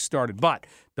least getting started. But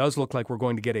does look like we're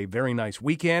going to get a very nice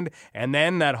weekend. And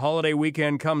then that holiday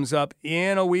weekend comes up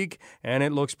in a week, and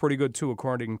it looks pretty good too,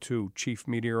 according to chief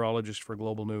meteorologist for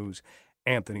Global News,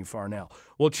 Anthony Farnell.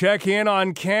 We'll check in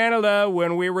on Canada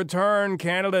when we return.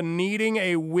 Canada needing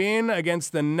a win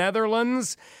against the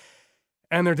Netherlands.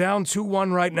 And they're down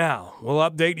 2-1 right now. We'll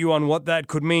update you on what that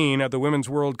could mean at the Women's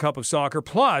World Cup of Soccer.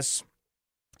 Plus,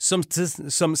 some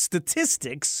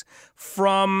statistics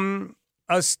from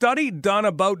a study done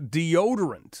about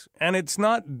deodorant. And it's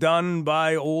not done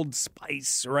by Old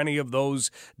Spice or any of those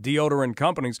deodorant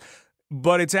companies,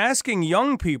 but it's asking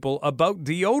young people about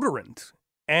deodorant.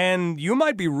 And you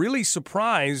might be really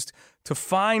surprised to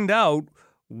find out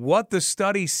what the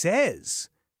study says.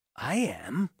 I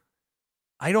am.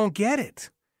 I don't get it.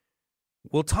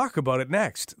 We'll talk about it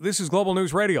next. This is Global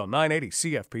News Radio, 980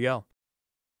 CFPL.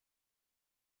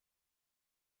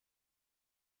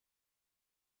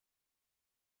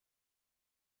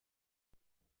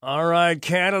 All right,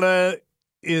 Canada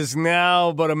is now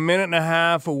about a minute and a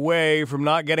half away from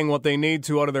not getting what they need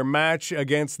to out of their match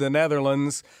against the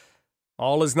Netherlands.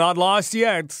 All is not lost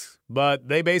yet, but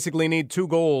they basically need 2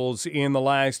 goals in the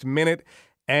last minute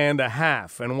and a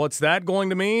half. And what's that going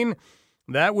to mean?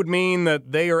 That would mean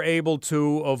that they are able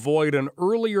to avoid an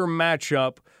earlier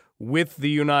matchup with the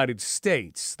United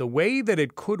States. The way that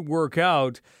it could work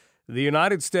out, the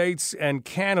United States and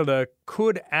Canada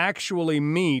could actually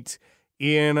meet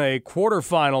in a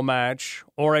quarterfinal match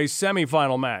or a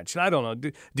semifinal match. I don't know.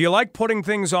 Do you like putting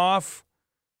things off?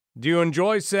 Do you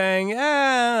enjoy saying,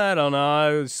 I don't know,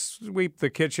 I'll sweep the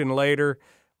kitchen later,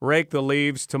 rake the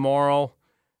leaves tomorrow?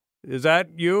 Is that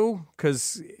you?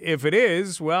 Because if it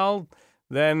is, well,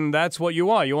 then that's what you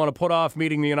want. You want to put off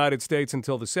meeting the United States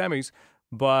until the semis,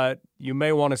 but you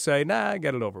may want to say,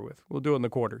 get it over with. We'll do it in the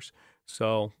quarters.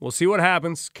 So we'll see what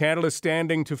happens. Canada's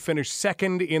standing to finish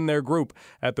second in their group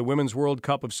at the Women's World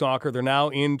Cup of Soccer. They're now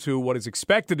into what is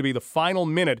expected to be the final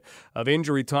minute of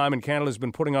injury time, and Canada's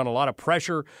been putting on a lot of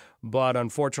pressure, but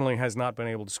unfortunately has not been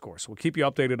able to score. So we'll keep you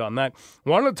updated on that.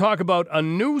 Wanted to talk about a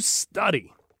new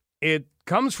study. It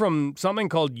comes from something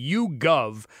called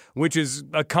YouGov, which is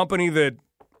a company that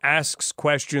asks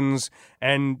questions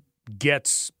and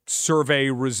gets survey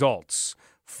results,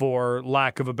 for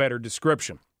lack of a better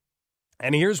description.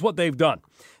 And here's what they've done.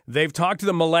 They've talked to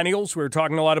the millennials. We were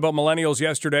talking a lot about millennials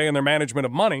yesterday and their management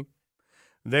of money.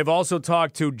 They've also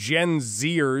talked to Gen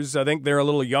Zers. I think they're a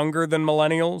little younger than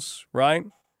millennials, right?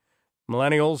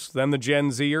 Millennials, then the Gen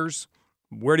Zers.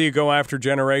 Where do you go after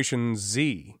Generation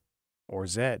Z or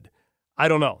Z? I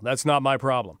don't know. That's not my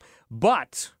problem.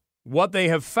 But what they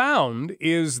have found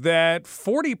is that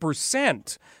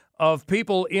 40% of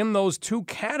people in those two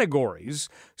categories,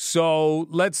 so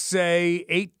let's say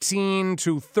 18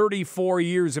 to 34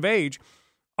 years of age,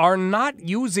 are not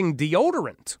using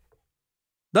deodorant.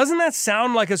 Doesn't that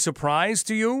sound like a surprise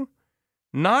to you?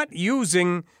 Not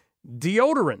using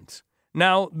deodorant.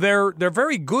 Now, they're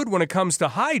very good when it comes to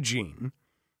hygiene.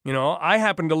 You know, I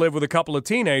happen to live with a couple of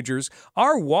teenagers.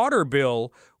 Our water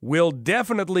bill will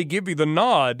definitely give you the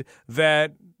nod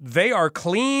that they are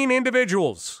clean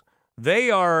individuals.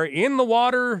 They are in the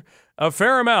water a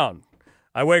fair amount.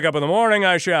 I wake up in the morning,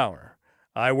 I shower.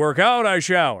 I work out, I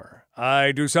shower.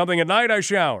 I do something at night, I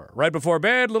shower. Right before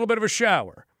bed, a little bit of a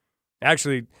shower.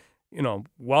 Actually, you know,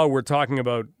 while we're talking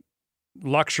about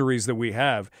luxuries that we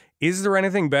have, is there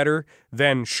anything better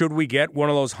than, should we get one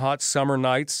of those hot summer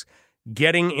nights,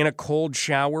 getting in a cold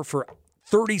shower for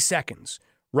 30 seconds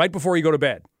right before you go to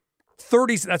bed?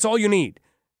 30, that's all you need.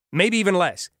 Maybe even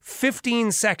less.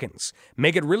 15 seconds.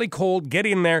 Make it really cold, get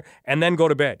in there, and then go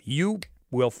to bed. You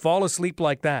will fall asleep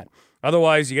like that.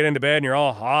 Otherwise, you get into bed and you're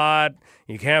all hot.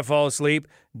 You can't fall asleep.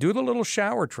 Do the little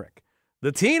shower trick.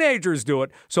 The teenagers do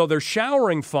it, so they're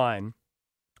showering fine,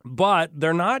 but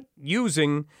they're not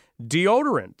using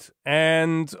deodorant.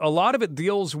 And a lot of it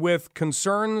deals with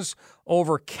concerns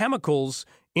over chemicals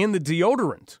in the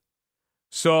deodorant.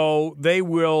 So they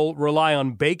will rely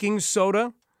on baking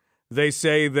soda. They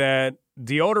say that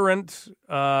deodorant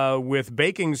with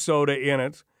baking soda in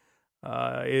it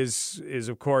is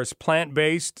of course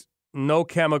plant-based, no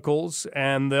chemicals,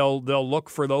 and they'll look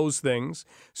for those things.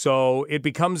 So it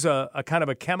becomes a kind of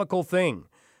a chemical thing.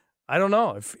 I don't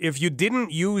know. If you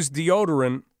didn't use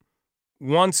deodorant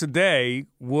once a day,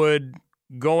 would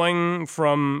going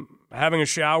from having a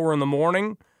shower in the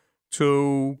morning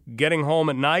to getting home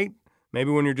at night,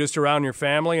 maybe when you're just around your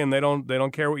family and they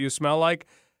don't care what you smell like,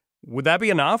 would that be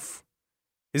enough?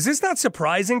 Is this not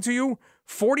surprising to you?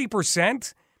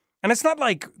 40%? And it's not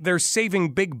like they're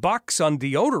saving big bucks on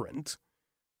deodorant.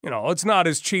 You know, it's not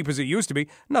as cheap as it used to be.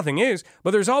 Nothing is,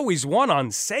 but there's always one on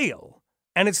sale.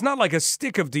 And it's not like a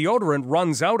stick of deodorant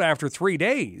runs out after 3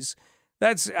 days.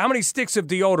 That's how many sticks of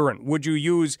deodorant would you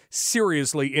use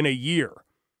seriously in a year?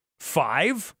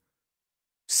 5?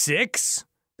 6?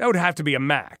 That would have to be a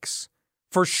max.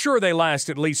 For sure they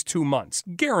last at least 2 months,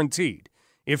 guaranteed.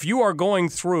 If you are going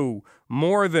through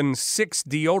more than 6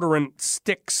 deodorant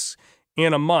sticks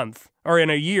in a month or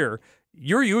in a year,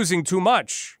 you're using too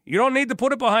much. You don't need to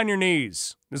put it behind your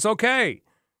knees. It's okay.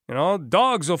 You know,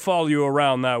 dogs will follow you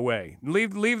around that way.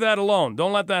 Leave that alone.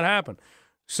 Don't let that happen.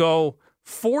 So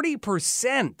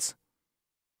 40%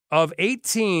 of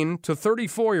 18 to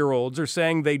 34-year-olds are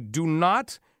saying they do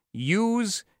not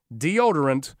use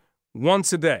deodorant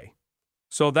once a day.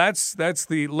 So that's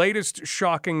the latest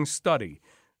shocking study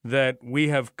that we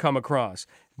have come across.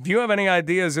 Do you have any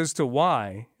ideas as to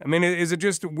why? I mean, is it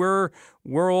just we're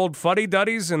old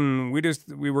fuddy-duddies and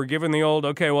we were given the old,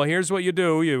 okay, well, here's what you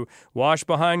do. You wash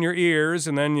behind your ears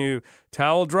and then you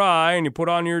towel dry and you put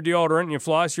on your deodorant and you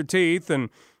floss your teeth and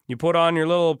you put on your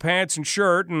little pants and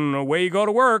shirt and away you go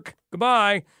to work.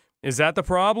 Goodbye. Is that the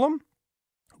problem?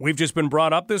 We've just been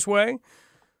brought up this way?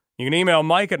 You can email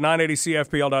Mike at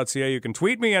 980cfpl.ca. You can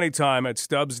tweet me anytime at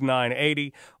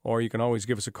Stubbs980, or you can always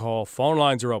give us a call. Phone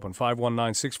lines are open,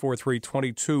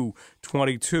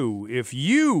 519-643-2222. If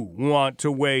you want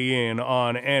to weigh in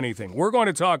on anything, we're going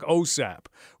to talk OSAP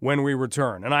when we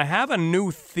return. And I have a new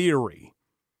theory.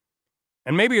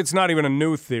 And maybe it's not even a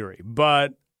new theory,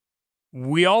 but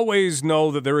we always know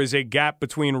that there is a gap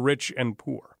between rich and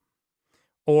poor,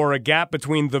 or a gap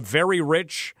between the very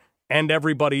rich and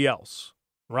everybody else.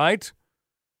 Right?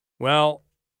 Well,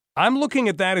 I'm looking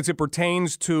at that as it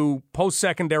pertains to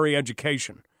post-secondary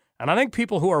education. And I think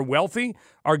people who are wealthy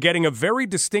are getting a very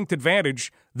distinct advantage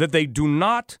that they do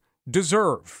not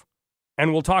deserve.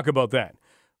 And we'll talk about that.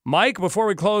 Mike, before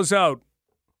we close out,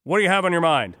 What do you have on your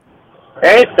mind?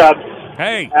 Hey, Stubbs.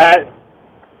 Hey.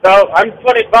 So I'm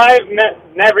 25,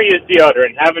 never used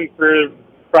deodorant, haven't for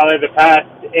probably the past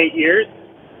 8 years.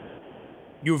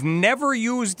 You've never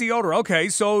used deodorant. Okay,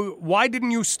 so why didn't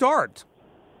you start?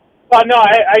 Well, no,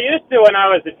 I used to when I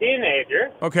was a teenager.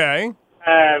 Okay.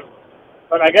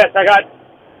 But I guess I got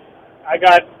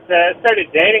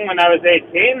started dating when I was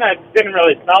 18. I didn't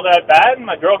really smell that bad.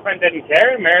 My girlfriend didn't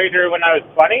care. Married her when I was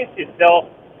 20. She still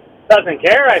doesn't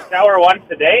care. I shower once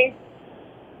a day,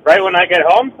 right when I get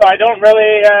home. So I don't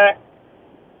really,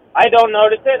 I don't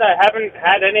notice it. I haven't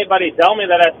had anybody tell me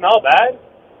that I smell bad,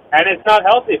 and it's not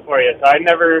healthy for you. So I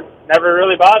never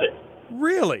really bothered.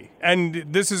 Really? And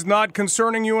this is not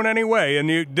concerning you in any way? And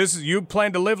you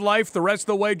plan to live life the rest of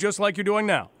the way just like you're doing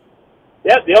now?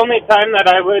 Yeah, the only time that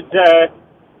I would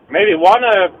maybe want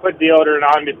to put deodorant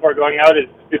on before going out is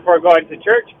before going to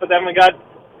church. But then we got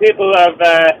people who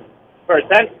are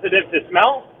sensitive to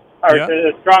smell or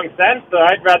to strong scent. So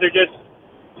I'd rather just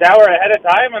shower ahead of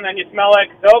time, and then you smell like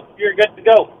soap, you're good to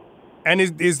go. And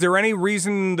is there any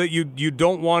reason that you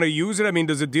don't want to use it? I mean,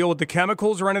 does it deal with the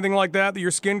chemicals or anything like that your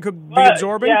skin could be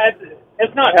absorbing? Yeah,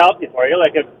 it's not healthy for you.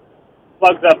 Like, it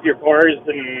plugs up your pores,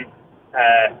 and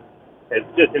it's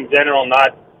just in general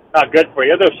not good for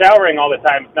you. Though showering all the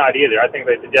time is not either. I think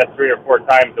they suggest 3 or 4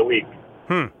 times a week.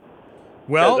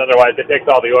 Well, because otherwise it takes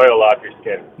all the oil off your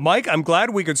skin. Mike, I'm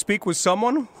glad we could speak with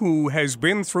someone who has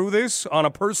been through this on a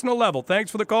personal level.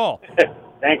 Thanks for the call.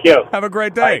 Thank you. Have a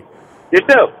great day. Bye. You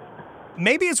too.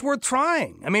 Maybe it's worth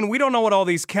trying. I mean, we don't know what all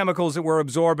these chemicals that we're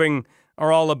absorbing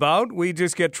are all about. We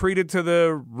just get treated to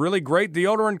the really great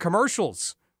deodorant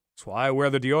commercials. That's why I wear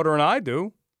the deodorant I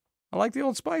do. I like the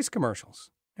Old Spice commercials.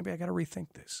 Maybe I got to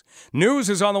rethink this. News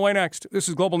is on the way next. This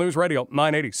is Global News Radio,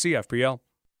 980 CFPL.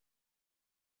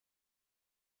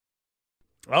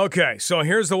 Okay, so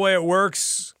here's the way it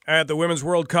works at the Women's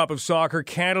World Cup of Soccer.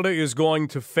 Canada is going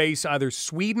to face either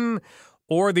Sweden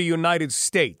or the United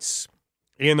States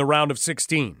in the round of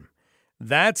 16.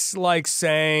 That's like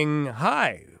saying,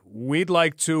 hi, we'd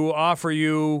like to offer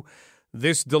you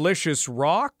this delicious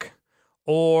rock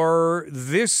or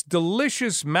this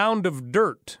delicious mound of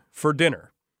dirt for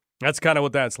dinner. That's kind of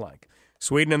what that's like.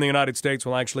 Sweden and the United States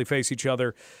will actually face each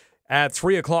other at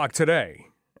 3 o'clock today.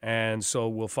 And so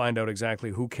we'll find out exactly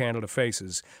who Canada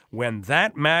faces when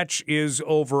that match is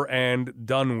over and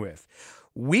done with.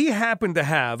 We happen to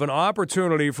have an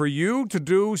opportunity for you to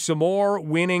do some more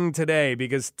winning today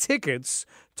because tickets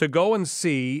to go and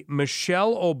see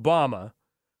Michelle Obama,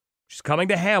 she's coming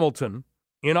to Hamilton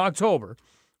in October,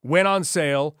 went on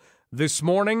sale this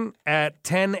morning at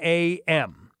 10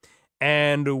 a.m.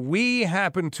 And we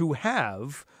happen to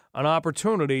have an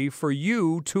opportunity for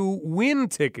you to win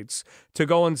tickets to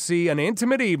go and see an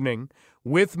intimate evening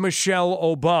with Michelle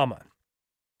Obama.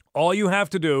 All you have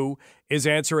to do is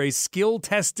answer a skill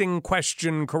testing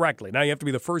question correctly. Now, you have to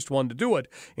be the first one to do it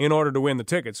in order to win the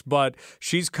tickets, but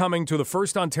she's coming to the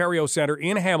First Ontario Centre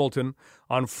in Hamilton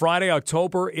on Friday,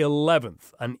 October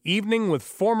 11th, an evening with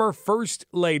former First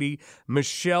Lady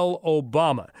Michelle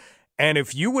Obama. And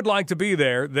if you would like to be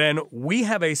there, then we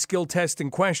have a skill testing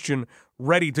question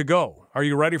ready to go. Are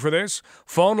you ready for this?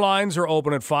 Phone lines are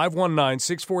open at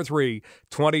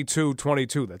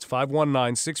 519-643-2222. That's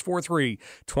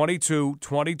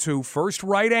 519-643-2222. First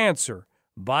right answer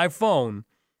by phone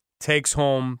takes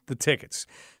home the tickets.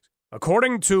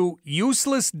 According to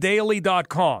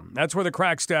uselessdaily.com, that's where the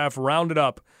crack staff rounded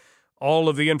up all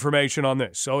of the information on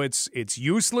this. So it's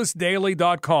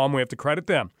uselessdaily.com. We have to credit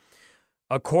them.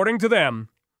 According to them,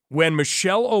 when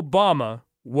Michelle Obama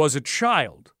was a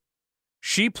child,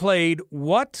 she played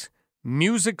what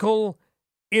musical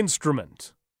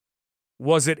instrument?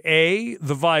 Was it A,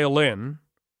 the violin?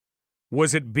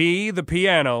 Was it B, the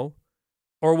piano?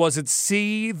 Or was it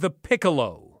C, the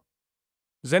piccolo?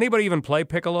 Does anybody even play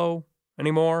piccolo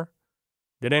anymore?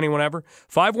 Did anyone ever?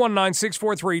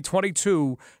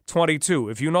 519-643-2222.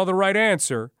 If you know the right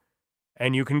answer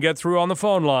and you can get through on the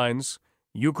phone lines,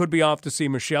 you could be off to see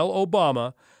Michelle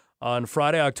Obama on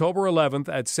Friday, October 11th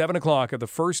at 7 o'clock at the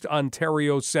First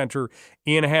Ontario Centre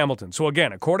in Hamilton. So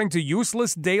again, according to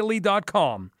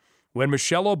uselessdaily.com, when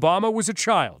Michelle Obama was a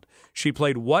child, she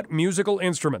played what musical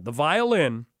instrument? The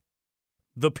violin,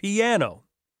 the piano,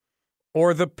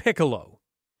 or the piccolo?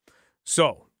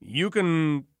 So you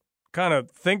can kind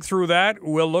of think through that.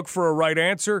 We'll look for a right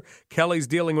answer. Kelly's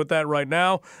dealing with that right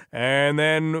now. And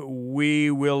then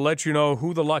we will let you know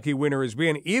who the lucky winner is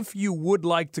being. If you would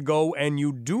like to go and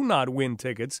you do not win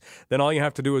tickets, then all you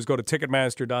have to do is go to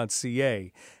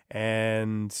Ticketmaster.ca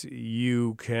and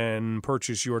you can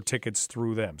purchase your tickets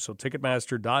through them. So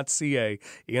Ticketmaster.ca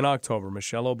in October.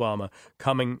 Michelle Obama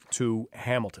coming to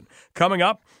Hamilton. Coming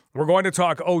up, we're going to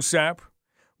talk OSAP.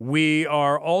 We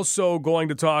are also going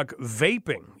to talk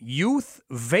vaping, youth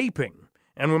vaping,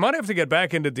 and we might have to get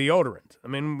back into deodorant. I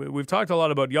mean, we've talked a lot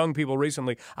about young people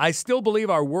recently. I still believe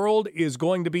our world is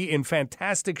going to be in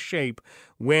fantastic shape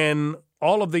when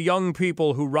all of the young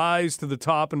people who rise to the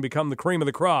top and become the cream of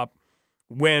the crop,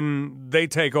 when they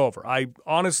take over. I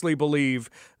honestly believe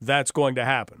that's going to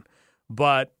happen.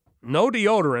 But no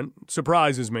deodorant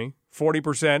surprises me.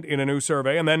 40% in a new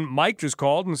survey. And then Mike just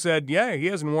called and said, yeah, he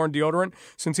hasn't worn deodorant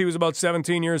since he was about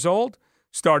 17 years old.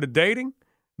 Started dating,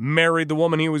 married the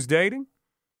woman he was dating.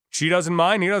 She doesn't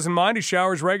mind. He doesn't mind. He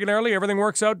showers regularly. Everything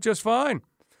works out just fine.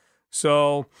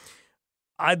 So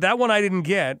that one I didn't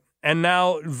get. And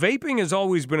now vaping has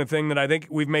always been a thing that I think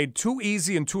we've made too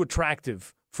easy and too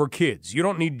attractive for kids. You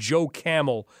don't need Joe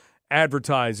Camel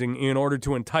advertising in order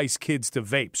to entice kids to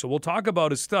vape. So we'll talk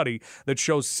about a study that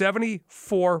shows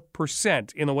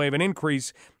 74% in the way of an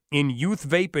increase in youth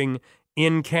vaping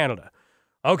in Canada.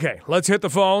 Okay, let's hit the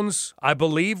phones. I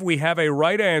believe we have a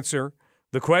right answer.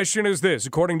 The question is this.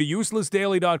 According to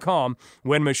uselessdaily.com,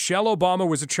 when Michelle Obama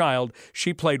was a child,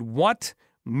 she played what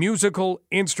musical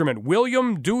instrument?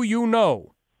 William, do you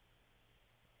know?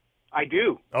 I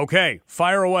do. Okay,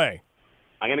 fire away.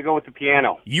 I'm going to go with the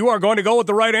piano. You are going to go with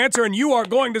the right answer, and you are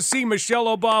going to see Michelle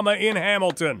Obama in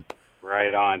Hamilton.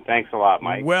 Right on. Thanks a lot,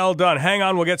 Mike. Well done. Hang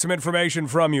on. We'll get some information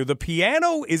from you. The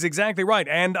piano is exactly right.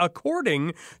 And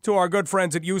according to our good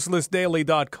friends at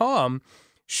uselessdaily.com,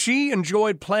 she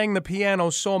enjoyed playing the piano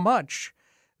so much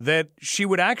that she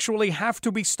would actually have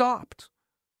to be stopped.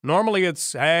 Normally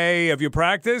it's, hey, have you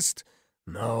practiced?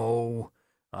 No.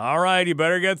 All right, you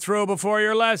better get through before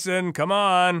your lesson. Come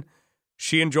on.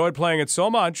 She enjoyed playing it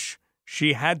so much,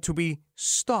 she had to be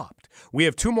stopped. We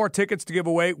have 2 more tickets to give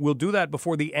away. We'll do that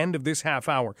before the end of this half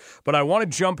hour. But I want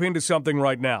to jump into something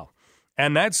right now.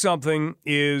 And that something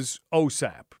is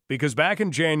OSAP. Because back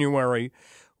in January,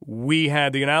 we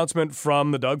had the announcement from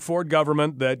the Doug Ford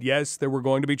government that, yes, there were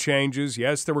going to be changes.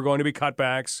 Yes, there were going to be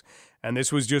cutbacks. And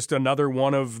this was just another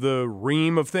one of the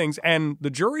ream of things. And the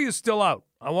jury is still out.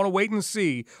 I want to wait and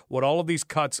see what all of these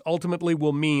cuts ultimately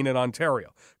will mean in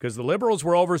Ontario. Because the Liberals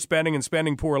were overspending and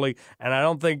spending poorly, and I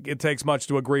don't think it takes much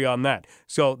to agree on that.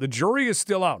 So the jury is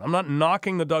still out. I'm not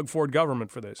knocking the Doug Ford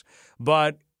government for this.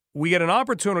 But we get an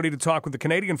opportunity to talk with the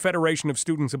Canadian Federation of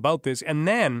Students about this. And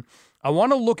then I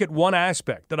want to look at one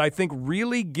aspect that I think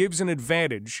really gives an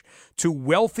advantage to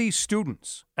wealthy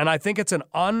students. And I think it's an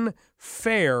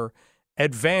unfair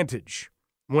advantage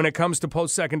when it comes to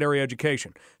post-secondary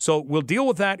education. So we'll deal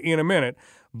with that in a minute.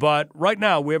 But right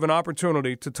now we have an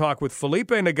opportunity to talk with Felipe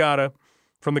Nagata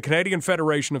from the Canadian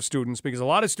Federation of Students, because a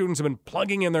lot of students have been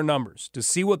plugging in their numbers to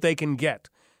see what they can get.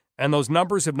 And those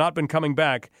numbers have not been coming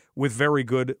back with very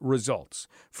good results.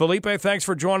 Felipe, thanks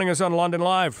for joining us on London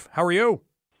Live. How are you?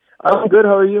 I'm good.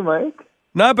 How are you, Mike?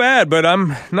 Not bad, but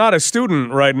I'm not a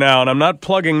student right now, and I'm not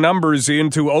plugging numbers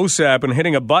into OSAP and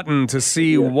hitting a button to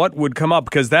see what would come up,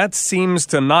 because that seems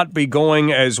to not be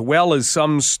going as well as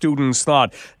some students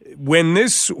thought. When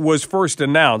this was first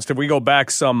announced, if we go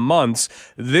back some months,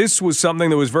 this was something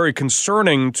that was very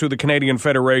concerning to the Canadian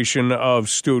Federation of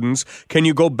Students. Can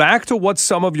you go back to what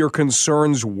some of your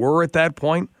concerns were at that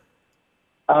point?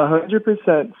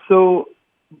 100%. So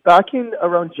back in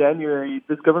around January,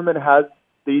 this government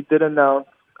they did announce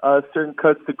certain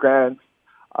cuts to grants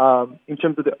in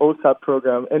terms of the OSAP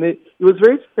program. And it was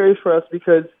very scary for us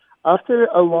because after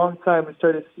a long time, we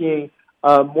started seeing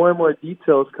more and more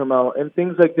details come out. And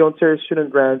things like the Ontario Student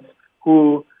Grants,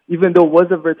 who, even though was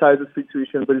advertised as free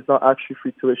tuition, but it's not actually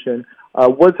free tuition,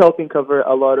 was helping cover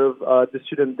a lot of the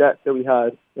student debt that we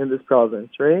had in this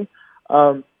province, right?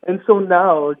 And so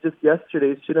now, just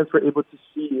yesterday, students were able to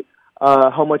see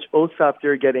how much OSAP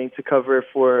they're getting to cover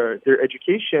for their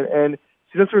education. And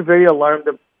students were very alarmed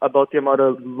about the amount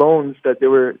of loans that they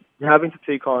were having to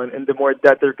take on and the more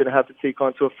debt they're going to have to take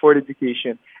on to afford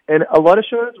education. And a lot of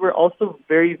students were also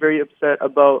very, very upset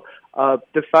about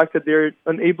the fact that they're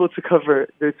unable to cover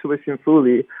their tuition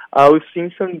fully. We've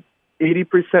seen some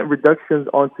 80% reductions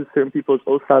onto certain people's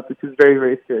OSAP, which is very,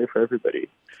 very scary for everybody.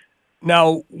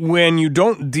 Now, when you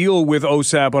don't deal with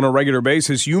OSAP on a regular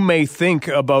basis, you may think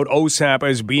about OSAP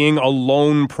as being a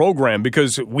loan program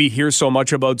because we hear so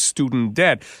much about student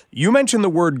debt. You mentioned the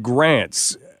word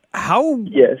grants.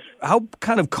 Yes. How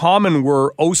kind of common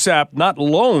were OSAP, not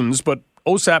loans, but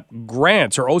OSAP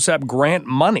grants or OSAP grant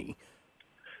money?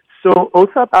 So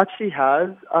OSAP actually has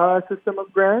a system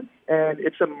of grants, and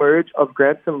it's a merge of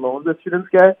grants and loans that students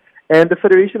get. And the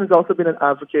Federation has also been an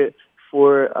advocate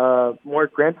for more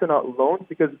grants and not loans,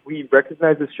 because we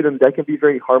recognize that student debt can be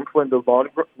very harmful in the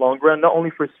long run, not only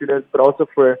for students, but also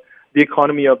for the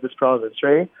economy of this province,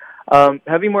 right?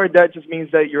 Having more debt just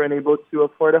means that you're unable to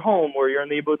afford a home, or you're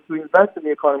unable to invest in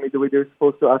the economy the way they're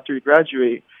supposed to after you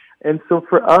graduate. And so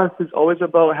for us, it's always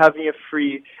about having a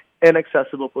free and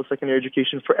accessible post-secondary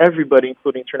education for everybody,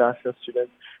 including international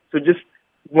students. So just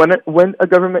when a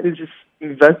government is just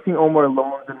investing on more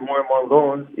loans and more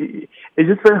loans, it's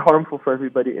just very harmful for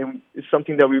everybody, and it's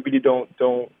something that we really don't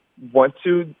want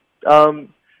to.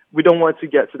 We don't want to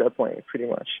get to that point, pretty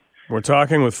much. We're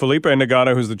talking with Felipe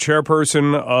Nagata, who's the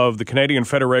chairperson of the Canadian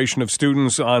Federation of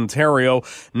Students Ontario.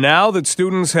 Now that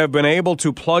students have been able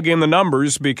to plug in the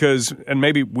numbers, because, and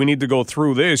maybe we need to go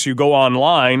through this, you go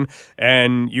online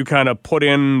and you kind of put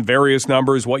in various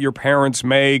numbers, what your parents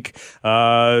make,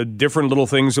 different little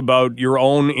things about your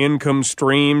own income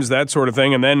streams, that sort of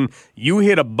thing, and then you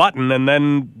hit a button and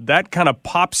then that kind of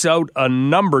pops out a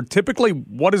number. Typically,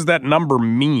 what does that number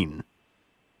mean?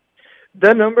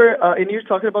 That number, and you're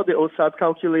talking about the OSAP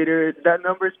calculator, that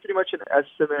number is pretty much an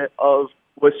estimate of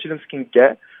what students can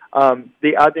get.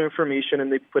 They add their information and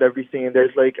they put everything, and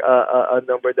there's like a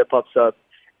number that pops up.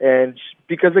 And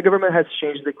because the government has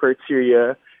changed the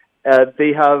criteria,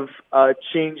 they have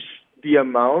changed the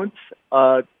amount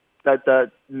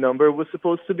that number was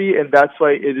supposed to be, and that's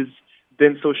why it has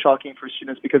been so shocking for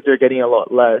students, because they're getting a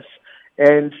lot less.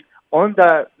 And on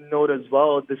that note as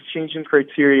well, this change in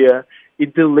criteria,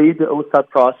 it delayed the OSAP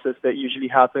process that usually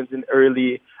happens in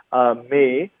early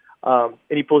May, and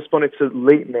he postponed it to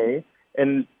late May,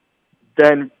 and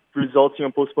then resulting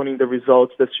in postponing the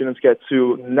results that students get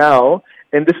to now.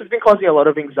 And this has been causing a lot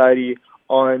of anxiety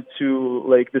onto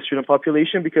like the student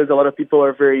population, because a lot of people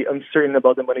are very uncertain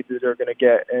about the money that they're going to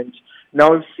get. And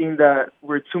now we've seen that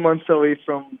we're 2 months away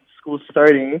from school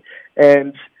starting,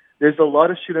 and there's a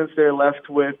lot of students that are left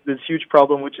with this huge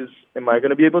problem, which is, am I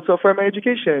going to be able to afford my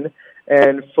education?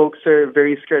 And folks are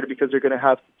very scared because they're going to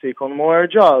have to take on more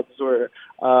jobs or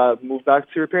move back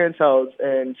to your parents' house.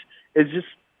 And it's just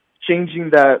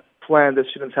changing that plan that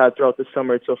students had throughout the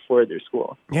summer to afford their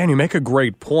school. Yeah, and you make a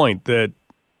great point that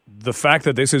the fact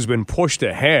that this has been pushed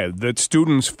ahead, that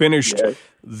students finished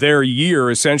their year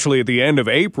essentially at the end of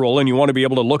April, and you want to be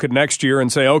able to look at next year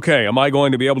and say, okay, am I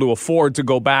going to be able to afford to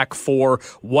go back for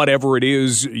whatever it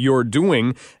is you're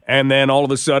doing? And then all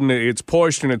of a sudden it's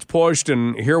pushed,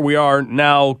 and here we are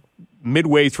now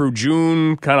midway through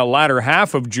June, kind of latter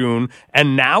half of June,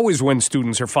 and now is when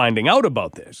students are finding out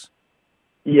about this.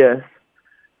 Yes.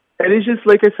 And it's just,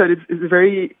 like I said,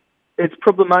 it's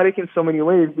problematic in so many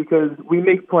ways, because we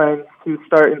make plans to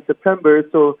start in September.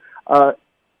 So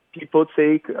people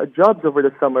take jobs over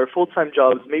the summer, full-time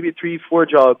jobs, maybe 3-4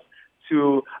 jobs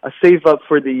to save up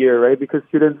for the year, right? Because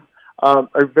students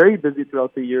are very busy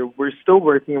throughout the year. We're still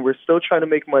working. We're still trying to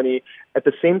make money. At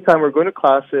the same time, we're going to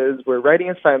classes. We're writing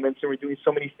assignments, and we're doing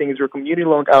so many things. We're commuting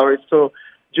long hours. So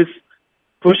just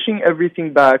pushing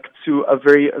everything back to a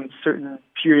very uncertain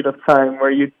period of time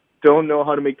where you don't know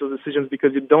how to make those decisions,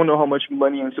 because you don't know how much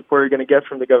money and support you're going to get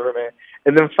from the government.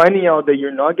 And then finding out that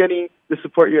you're not getting the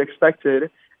support you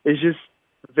expected is just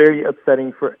very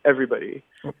upsetting for everybody.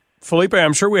 Felipe,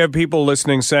 I'm sure we have people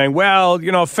listening saying, well,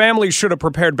 families should have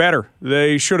prepared better.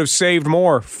 They should have saved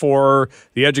more for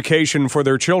the education for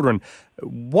their children.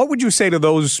 What would you say to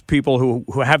those people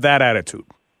who have that attitude?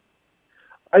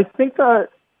 I think that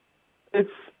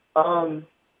it's an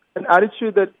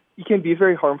attitude that it can be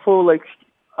very harmful. Like,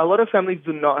 a lot of families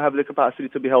do not have the capacity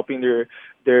to be helping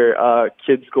their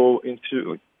kids go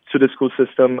into the school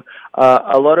system.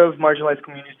 A lot of marginalized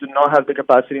communities do not have the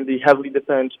capacity, and they heavily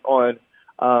depend on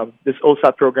this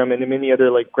OSAP program and many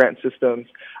other grant systems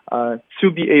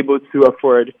to be able to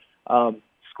afford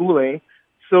schooling.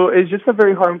 So it's just a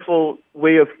very harmful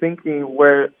way of thinking,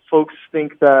 where folks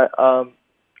think that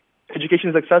education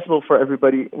is accessible for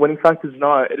everybody, when in fact it's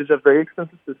not. It is a very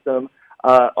expensive system.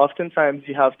 Oftentimes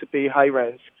you have to pay high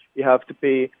rents. You have to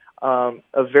pay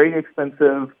a very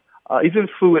expensive, even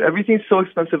food. Everything's so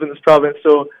expensive in this province.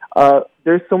 So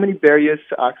there's so many barriers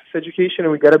to access education,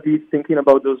 and we got to be thinking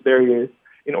about those barriers.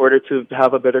 in order to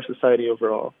have a better society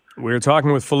overall. We're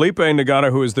talking with Felipe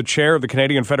Ngata, who is the chair of the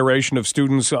Canadian Federation of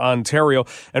Students Ontario.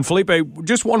 And Felipe,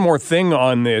 just one more thing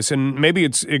on this, and maybe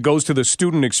it goes to the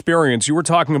student experience. You were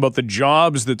talking about the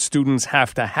jobs that students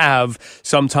have to have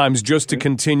sometimes just to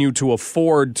continue to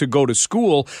afford to go to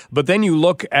school, but then you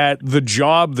look at the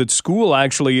job that school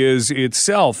actually is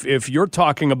itself. If you're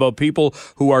talking about people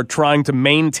who are trying to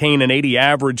maintain an 80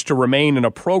 average to remain in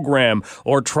a program,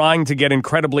 or trying to get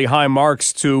incredibly high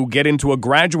marks to get into a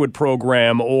graduate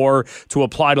program, or to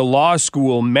apply to law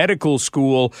school, medical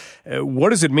school, what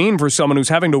does it mean for someone who's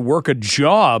having to work a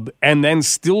job and then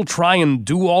still try and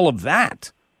do all of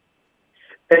that?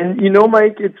 And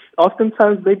Mike, it's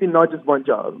oftentimes maybe not just one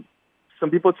job. Some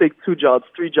people take 2 jobs,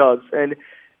 3 jobs, and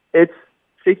it's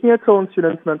taking a toll on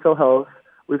students' mental health.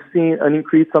 We've seen an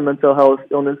increase on mental health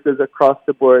illnesses across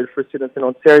the board for students in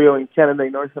Ontario, in Canada,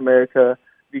 in North America,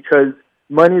 because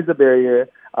money is a barrier.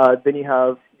 Then you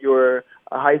have your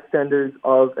high standards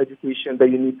of education that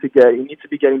you need to get. You need to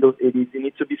be getting those 80s. You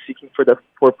need to be seeking for the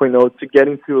 4.0 to get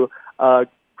into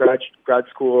grad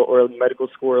school or medical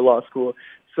school or law school.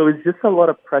 So it's just a lot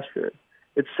of pressure.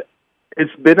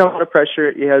 It's been a lot of pressure.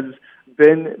 It has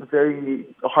been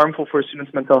very harmful for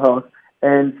students' mental health.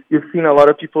 And you've seen a lot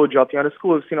of people dropping out of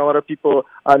school. You've seen a lot of people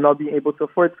not being able to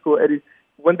afford school.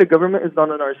 When the government is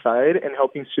not on our side and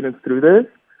helping students through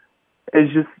this,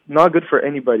 it's just not good for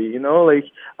anybody,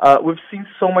 we've seen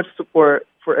so much support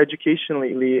for education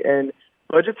lately, and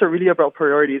budgets are really about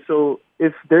priorities. So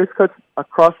if there's cuts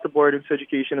across the board into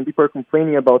education and people are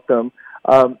complaining about them,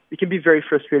 it can be very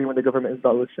frustrating when the government is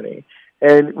not listening.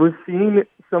 And we've seen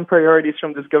some priorities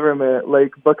from this government,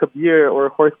 like buck up year or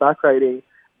horseback riding,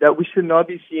 that we should not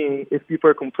be seeing if people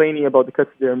are complaining about the cuts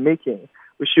they're making.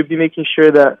 We should be making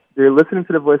sure that they're listening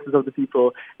to the voices of the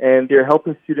people and they're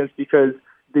helping students, because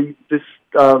this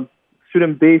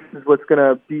student base is what's going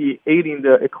to be aiding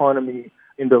the economy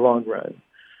in the long run.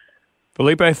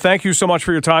 Felipe, thank you so much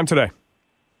for your time today.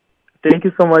 Thank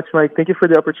you so much, Mike. Thank you for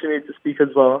the opportunity to speak as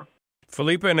well.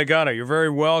 Felipe Ngata, you're very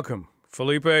welcome.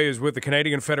 Felipe is with the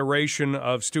Canadian Federation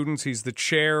of Students. He's the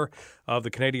chair of the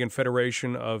Canadian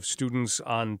Federation of Students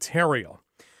Ontario.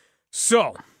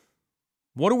 So,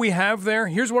 what do we have there?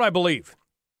 Here's what I believe.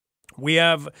 We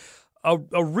have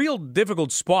a real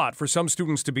difficult spot for some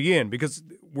students to be in, because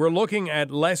we're looking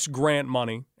at less grant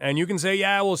money, and you can say,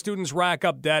 yeah, well, students rack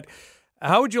up debt.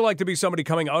 How would you like to be somebody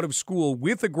coming out of school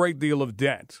with a great deal of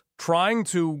debt, trying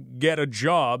to get a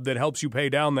job that helps you pay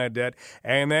down that debt,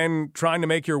 and then trying to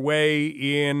make your way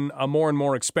in a more and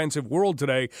more expensive world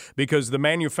today because the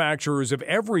manufacturers of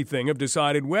everything have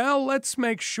decided, well, let's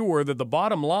make sure that the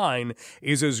bottom line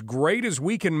is as great as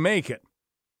we can make it.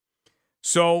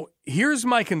 So here's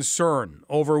my concern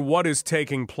over what is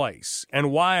taking place and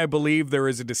why I believe there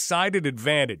is a decided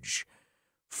advantage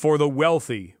for the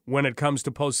wealthy when it comes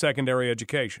to post-secondary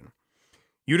education.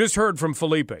 You just heard from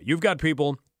Felipe. You've got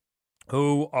people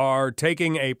who are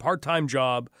taking a part-time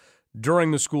job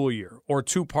during the school year, or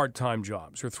 2 part-time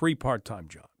jobs, or 3 part-time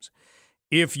jobs.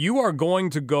 If you are going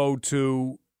to go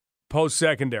to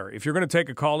post-secondary, if you're going to take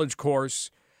a college course,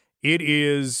 it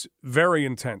is very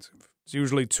intensive. It's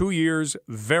usually 2 years,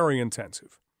 very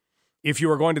intensive. If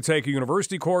you are going to take a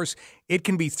university course, it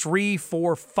can be 3,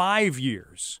 4, 5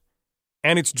 years,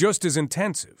 and it's just as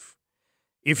intensive.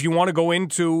 If you want to go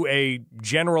into a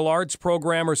general arts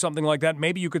program or something like that,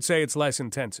 maybe you could say it's less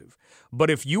intensive.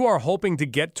 But if you are hoping to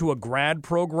get to a grad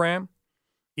program,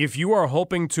 if you are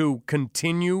hoping to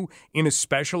continue in a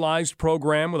specialized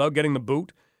program without getting the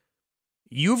boot,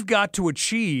 you've got to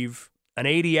achieve an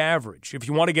 80 average. If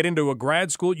you want to get into a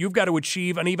grad school, you've got to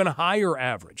achieve an even higher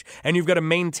average, and you've got to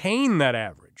maintain that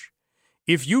average.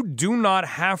 If you do not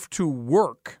have to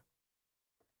work,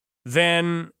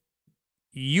 then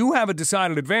you have a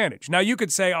decided advantage. Now, you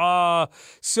could say,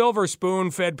 silver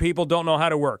spoon-fed people don't know how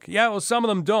to work. Yeah, well, some of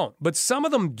them don't, but some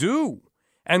of them do,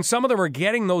 and some of them are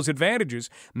getting those advantages.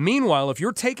 Meanwhile, if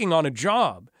you're taking on a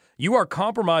job, you are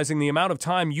compromising the amount of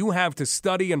time you have to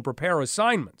study and prepare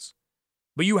assignments.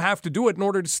 But you have to do it in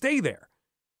order to stay there.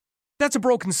 That's a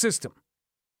broken system.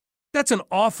 That's an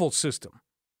awful system.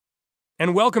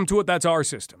 And welcome to it, that's our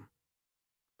system.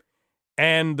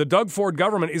 And the Doug Ford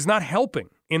government is not helping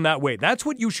in that way. That's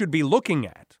what you should be looking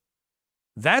at.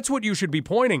 That's what you should be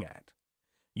pointing at.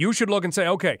 You should look and say,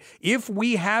 okay, if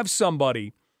we have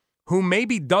somebody who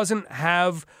maybe doesn't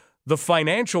have the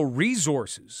financial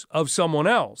resources of someone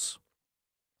else,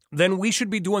 then we should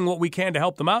be doing what we can to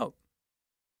help them out.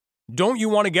 Don't you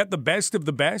want to get the best of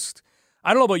the best?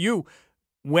 I don't know about you.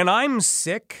 When I'm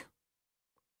sick,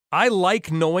 I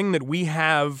like knowing that we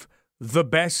have the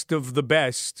best of the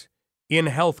best in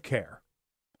healthcare.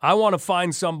 I want to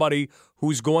find somebody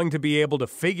who's going to be able to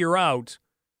figure out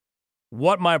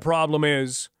what my problem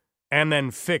is and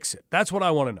then fix it. That's what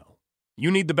I want to know.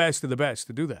 You need the best of the best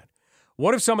to do that.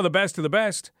 What if some of the best of the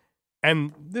best,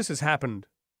 and this has happened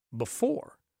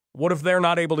before, what if they're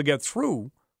not able to get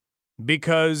through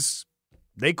because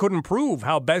they couldn't prove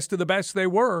how best of the best they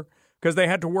were because they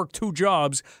had to work 2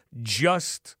 jobs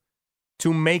just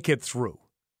to make it through?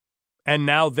 And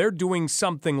now they're doing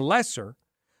something lesser,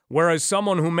 whereas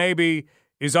someone who maybe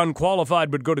is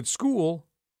unqualified but good at school,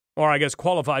 or I guess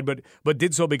qualified but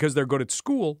did so because they're good at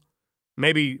school,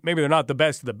 maybe they're not the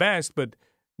best of the best, but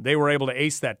they were able to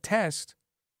ace that test.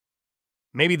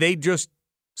 Maybe they just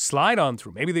slide on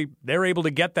through. Maybe they're able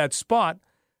to get that spot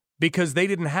because they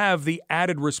didn't have the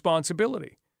added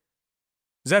responsibility.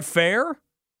 Is that fair?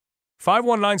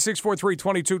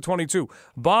 519-643-2222.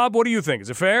 Bob, what do you think? Is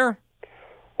it fair?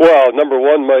 Well, number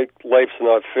one, Mike, life's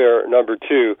not fair. Number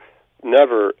two,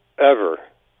 never, ever,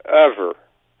 ever,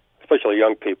 especially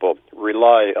young people,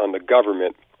 rely on the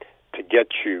government to get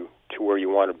you to where you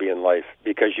want to be in life,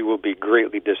 because you will be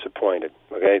greatly disappointed.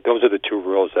 Okay, those are the 2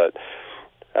 rules that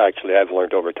actually I've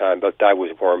learned over time, but I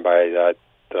was warned by that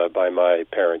by my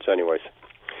parents, anyways.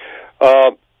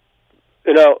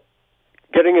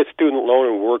 Getting a student loan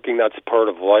and working, that's part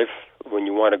of life when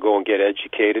you want to go and get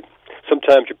educated.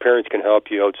 Sometimes your parents can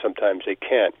help you out, sometimes they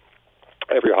can't.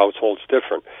 Every household's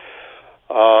different.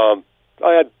 I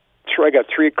got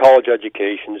 3 college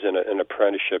educations and an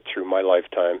apprenticeship through my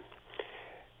lifetime.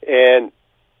 And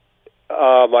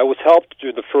I was helped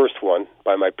through the first one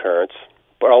by my parents,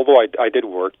 but although I did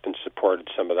work and supported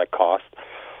some of that cost,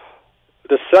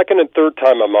 the second and third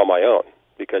time I'm on my own,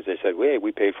 because they said, hey,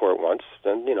 we paid for it once,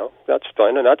 and, that's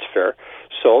fine, and that's fair.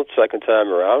 So, second time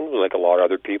around, like a lot of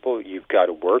other people, you've got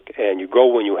to work, and you go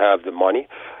when you have the money,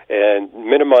 and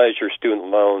minimize your student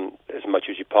loan as much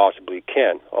as you possibly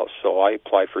can. Also, I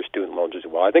applied for student loans as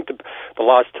well. I think the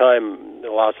last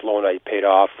loan I paid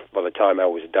off by the time I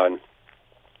was done,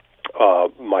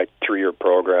 my 3-year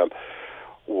program,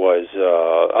 was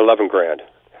 $11,000,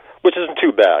 which isn't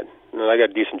too bad. And I got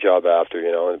a decent job after,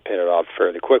 and paid it off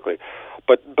fairly quickly.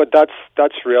 But that's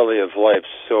reality of life.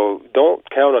 So don't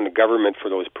count on the government for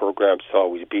those programs to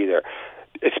always be there.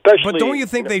 Especially, but don't you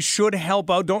think they should help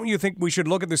out? Don't you think we should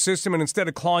look at the system and instead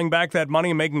of clawing back that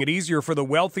money and making it easier for the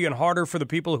wealthy and harder for the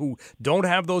people who don't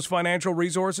have those financial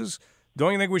resources?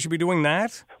 Don't you think we should be doing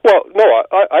that? Well, no,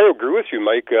 I agree with you,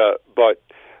 Mike. No,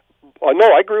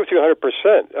 I agree with you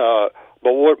 100%.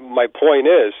 But what my point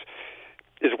is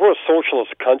we're a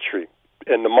socialist country,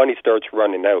 and the money starts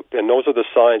running out, and those are the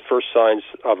first signs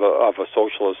of a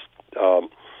socialist,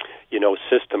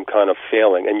 system kind of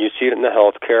failing. And you see it in the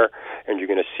healthcare, and you're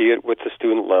going to see it with the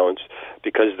student loans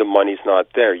because the money's not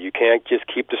there. You can't just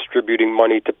keep distributing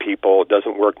money to people. It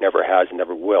doesn't work, never has,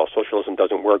 never will. Socialism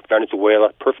doesn't work.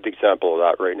 Venezuela, perfect example of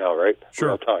that right now, right? Sure.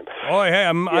 Real time. Oh, hey,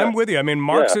 I'm with you. I mean,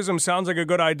 Marxism sounds like a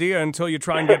good idea until you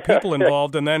try and get people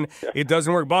involved, and then it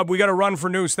doesn't work. Bob, we got to run for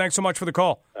news. Thanks so much for the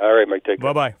call. All right, Mike, take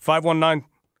care. Bye-bye.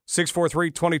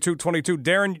 519-643-2222.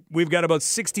 Darren, we've got about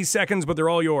 60 seconds, but they're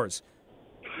all yours.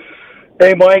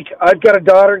 Hey, Mike, I've got a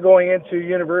daughter going into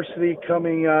university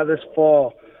coming this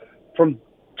fall. From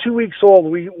 2 weeks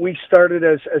old, we started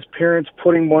as parents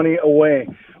putting money away.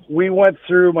 My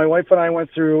wife and I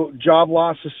went through job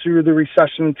losses through the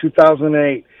recession in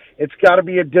 2008. It's got to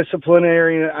be a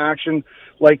disciplinary action,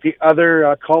 like the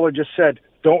other caller just said.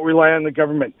 Don't rely on the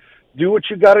government. Do what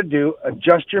you got to do.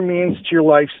 Adjust your means to your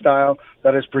lifestyle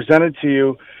that is presented to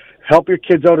you. Help your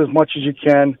kids out as much as you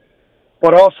can.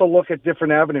 But also look at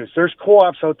different avenues. There's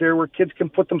co-ops out there where kids can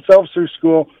put themselves through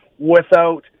school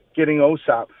without getting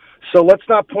OSAP. So let's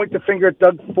not point the finger at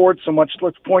Doug Ford so much.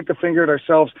 Let's point the finger at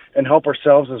ourselves and help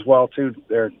ourselves as well, too.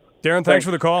 Darren, thanks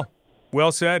for the call.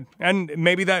 Well said. And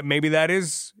maybe that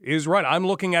is right. I'm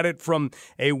looking at it from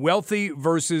a wealthy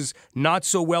versus not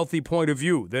so wealthy point of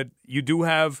view, that you do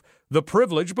have the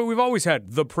privilege, but we've always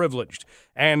had the privileged.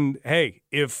 And hey,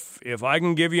 if I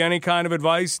can give you any kind of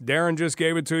advice, Darren just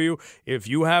gave it to you. If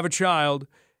you have a child,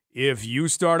 if you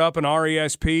start up an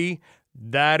RESP,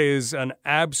 that is an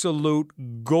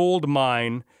absolute gold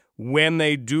mine when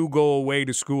they do go away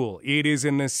to school. It is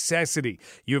a necessity.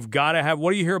 You've got to have,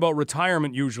 what do you hear about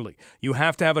retirement usually? You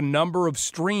have to have a number of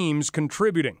streams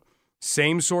contributing.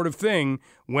 Same sort of thing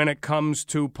when it comes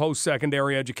to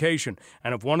post-secondary education.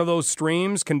 And if one of those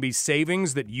streams can be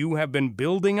savings that you have been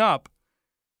building up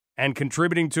and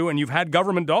contributing to, and you've had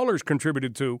government dollars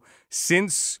contributed to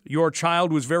since your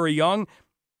child was very young,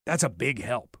 that's a big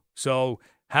help. So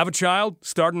have a child,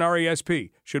 start an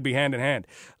RESP. Should be hand in hand.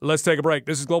 Let's take a break.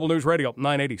 This is Global News Radio,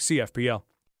 980 CFPL.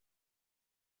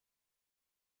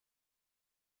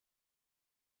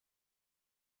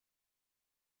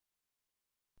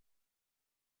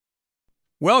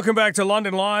 Welcome back to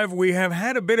London Live. We have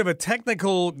had a bit of a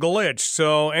technical glitch,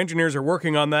 so engineers are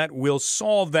working on that. We'll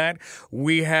solve that.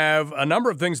 We have a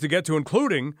number of things to get to,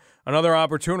 including another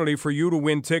opportunity for you to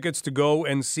win tickets to go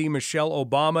and see Michelle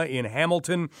Obama in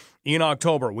Hamilton in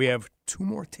October. We have 2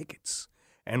 more tickets,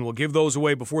 and we'll give those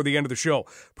away before the end of the show.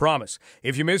 Promise.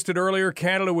 If you missed it earlier,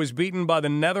 Canada was beaten by the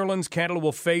Netherlands. Canada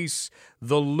will face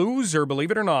the loser, believe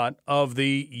it or not, of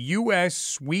the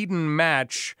U.S.-Sweden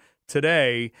match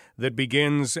today that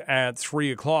begins at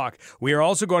 3 o'clock. We are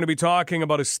also going to be talking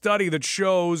about a study that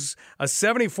shows a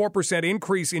 74%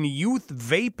 increase in youth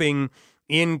vaping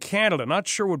in Canada. Not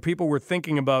sure what people were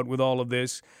thinking about with all of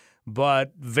this,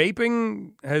 but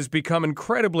vaping has become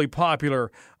incredibly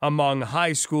popular among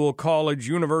high school, college,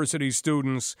 university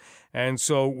students, and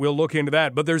so we'll look into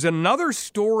that. But there's another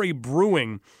story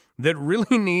brewing that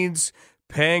really needs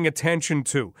paying attention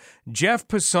to. Jeff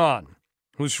Passan,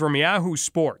 who's from Yahoo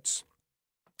Sports,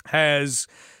 has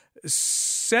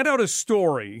set out a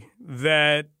story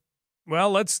that, well,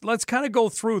 let's kind of go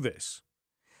through this.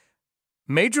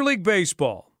 Major League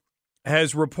Baseball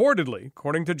has reportedly,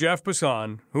 according to Jeff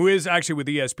Passan, who is actually with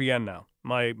ESPN now,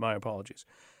 my apologies.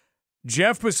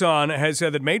 Jeff Passan has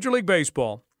said that Major League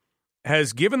Baseball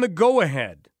has given the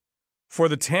go-ahead for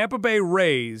the Tampa Bay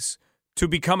Rays to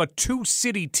become a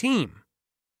 2-city team.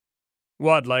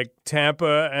 What, like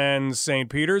Tampa and St.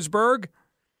 Petersburg?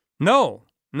 No,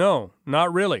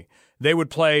 not really. They would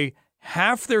play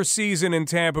half their season in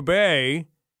Tampa Bay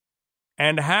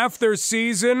and half their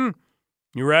season,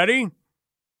 you ready?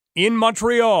 In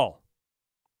Montreal.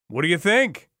 What do you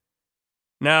think?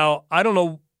 Now, I don't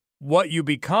know what you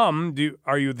become.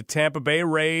 Are you the Tampa Bay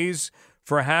Rays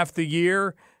for half the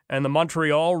year and the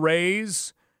Montreal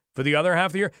Rays for the other half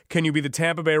of the year? Can you be the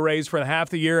Tampa Bay Rays for half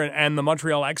the year and the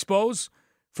Montreal Expos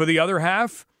for the other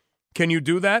half? Can you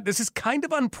do that? This is kind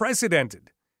of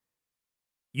unprecedented.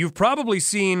 You've probably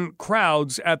seen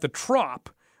crowds at the Trop,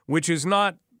 which is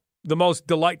not the most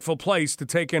delightful place to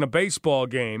take in a baseball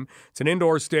game. It's an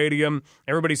indoor stadium.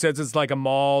 Everybody says it's like a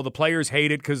mall. The players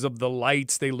hate it because of the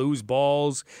lights. They lose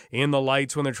balls in the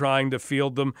lights when they're trying to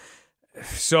field them.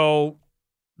 So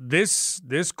this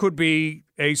could be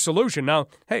a solution. Now,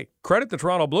 hey, credit the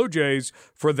Toronto Blue Jays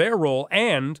for their role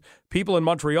and people in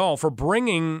Montreal for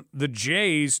bringing the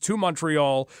Jays to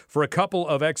Montreal for a couple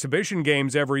of exhibition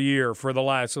games every year for the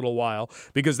last little while,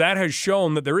 because that has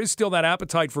shown that there is still that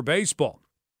appetite for baseball.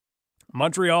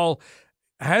 Montreal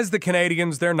has the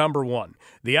Canadiens, they're number one.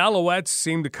 The Alouettes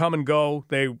seem to come and go.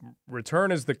 They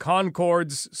return as the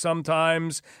Concords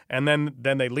sometimes, and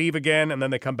then they leave again, and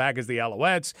then they come back as the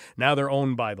Alouettes. Now they're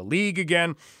owned by the league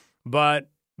again. But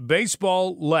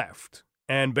baseball left,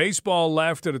 and baseball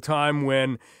left at a time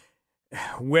when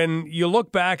you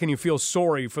look back and you feel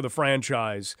sorry for the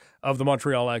franchise of the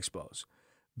Montreal Expos,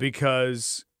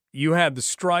 because you had the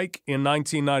strike in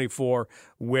 1994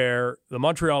 where the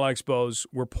Montreal Expos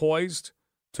were poised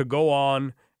to go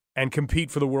on and compete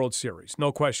for the World Series.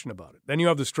 No question about it. Then you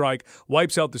have the strike,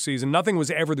 wipes out the season. Nothing was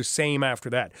ever the same after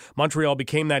that. Montreal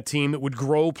became that team that would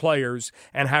grow players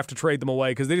and have to trade them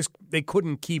away because they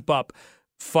couldn't keep up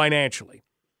financially.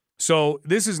 So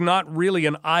this is not really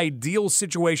an ideal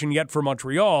situation yet for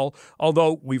Montreal,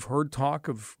 although we've heard talk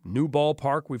of new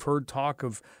ballpark. We've heard talk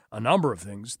of a number of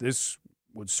things. This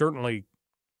would certainly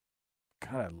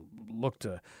kind of look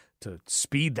to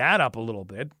speed that up a little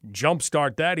bit,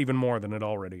 jumpstart that even more than it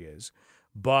already is.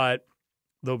 But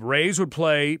the Rays would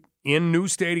play in new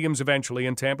stadiums eventually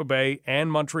in Tampa Bay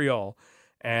and Montreal,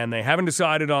 and they haven't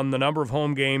decided on the number of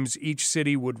home games each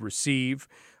city would receive.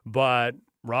 But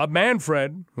Rob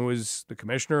Manfred, who is the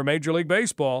commissioner of Major League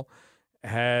Baseball,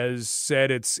 has said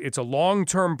it's a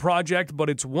long-term project, but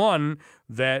it's one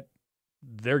that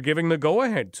they're giving the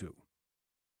go-ahead to.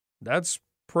 That's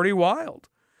pretty wild.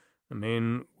 I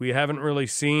mean, we haven't really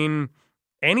seen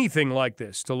anything like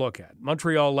this to look at.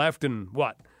 Montreal left in,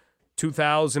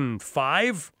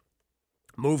 2005?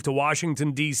 Moved to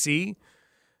Washington, D.C.,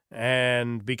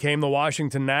 and became the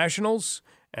Washington Nationals.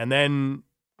 And then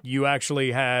you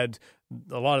actually had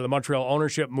a lot of the Montreal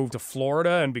ownership move to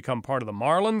Florida and become part of the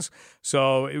Marlins.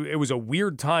 So it was a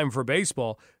weird time for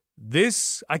baseball.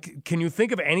 Can you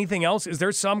think of anything else? Is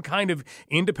there some kind of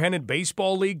independent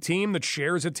baseball league team that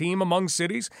shares a team among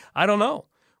cities? I don't know.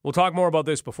 We'll talk more about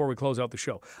this before we close out the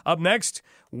show. Up next,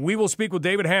 we will speak with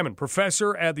David Hammond,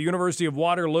 professor at the University of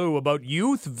Waterloo, about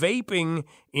youth vaping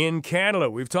in Canada.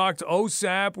 We've talked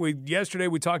OSAP. Yesterday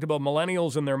we talked about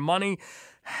millennials and their money.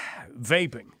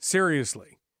 Vaping,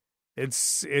 seriously.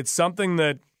 It's something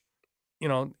that,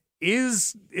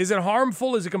 Is it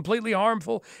harmful? Is it completely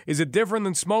harmful? Is it different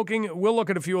than smoking? We'll look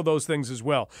at a few of those things as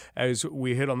well as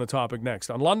we hit on the topic next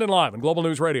on London Live and Global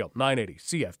News Radio 980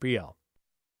 CFPL.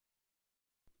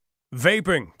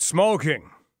 Vaping,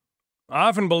 smoking. I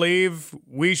often believe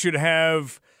we should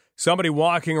have somebody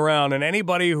walking around, and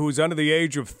anybody who's under the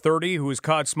age of 30 who is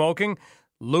caught smoking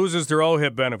loses their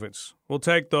OHIP benefits. We'll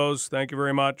take those. Thank you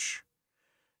very much.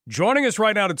 Joining us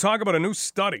right now to talk about a new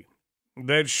study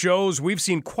that shows we've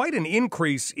seen quite an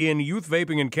increase in youth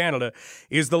vaping in Canada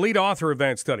is the lead author of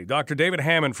that study, Dr. David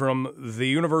Hammond from the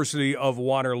University of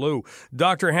Waterloo.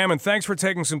 Dr. Hammond, thanks for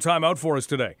taking some time out for us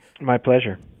today. My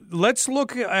pleasure. Let's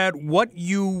look at what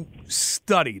you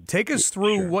studied. Take us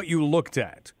through what you looked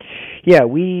at. Yeah,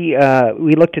 we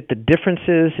looked at the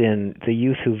differences in the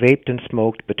youth who vaped and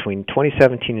smoked between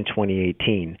 2017 and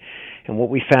 2018. And what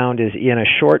we found is in a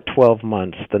short 12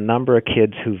 months, the number of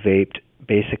kids who vaped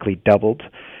basically doubled.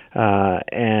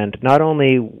 And not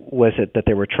only was it that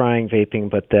they were trying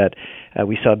vaping, but that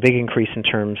we saw a big increase in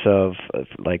terms of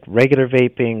like regular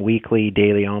vaping, weekly,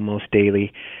 daily, almost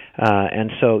daily.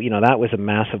 And so, that was a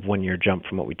massive one-year jump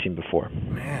from what we'd seen before.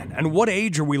 Man, and what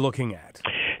age are we looking at?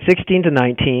 16 to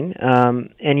 19. And,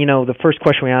 the first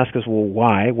question we ask is, well,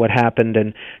 why? What happened?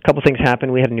 And a couple things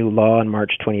happened. We had a new law in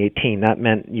March 2018. That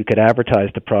meant you could advertise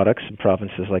the products in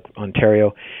provinces like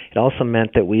Ontario. It also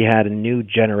meant that we had a new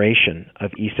generation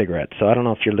of e-cigarettes. So I don't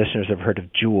know if your listeners have heard of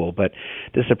Juul, but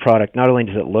this is a product, not only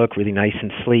does it look really nice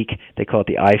and sleek, they call it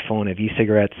the iPhone of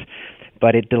e-cigarettes,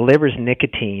 but it delivers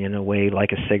nicotine in a way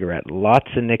like a cigarette. Lots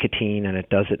of nicotine, and it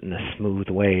does it in a smooth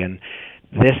way. And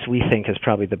this, we think, is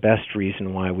probably the best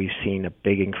reason why we've seen a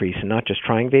big increase in not just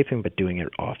trying vaping, but doing it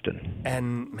often.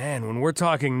 And, man, when we're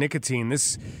talking nicotine,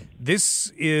 this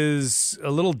is a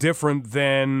little different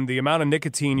than the amount of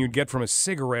nicotine you'd get from a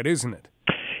cigarette, isn't it?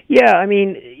 Yeah, I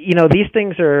mean, these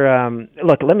things are,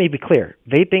 look, let me be clear.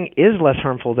 Vaping is less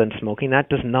harmful than smoking. That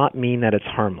does not mean that it's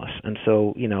harmless. And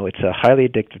so, it's a highly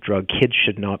addictive drug. Kids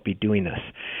should not be doing this.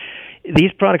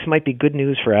 These products might be good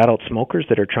news for adult smokers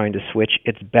that are trying to switch.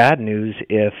 It's bad news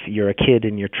if you're a kid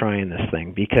and you're trying this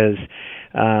thing because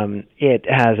it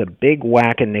has a big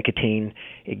whack of nicotine.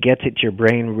 It gets it to your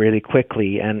brain really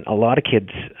quickly, and a lot of kids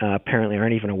apparently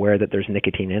aren't even aware that there's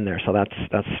nicotine in there. So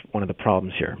that's one of the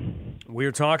problems here. We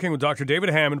are talking with Dr. David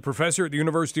Hammond, professor at the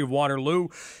University of Waterloo.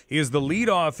 He is the lead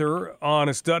author on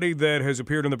a study that has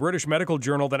appeared in the British Medical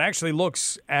Journal that actually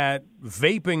looks at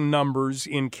vaping numbers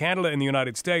in Canada and the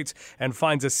United States and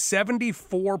finds a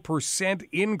 74%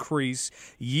 increase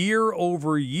year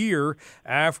over year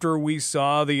after we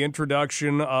saw the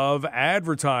introduction of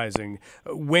advertising.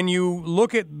 When you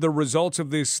look at the results of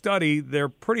this study, they're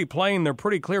pretty plain, they're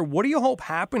pretty clear. What do you hope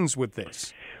happens with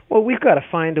this? Well, we've got to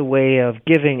find a way of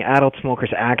giving adult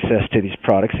smokers access to these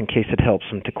products in case it helps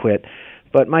them to quit.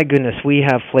 But my goodness, we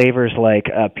have flavors like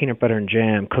peanut butter and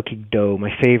jam, cookie dough.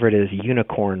 My favorite is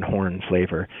unicorn horn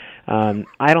flavor.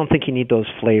 I don't think you need those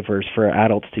flavors for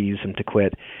adults to use them to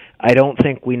quit. I don't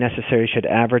think we necessarily should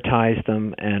advertise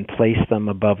them and place them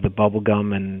above the bubble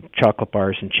gum and chocolate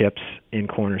bars and chips in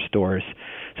corner stores.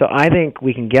 So I think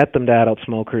we can get them to adult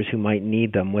smokers who might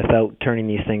need them without turning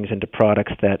these things into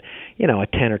products that, a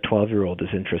 10 or 12-year-old is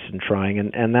interested in trying.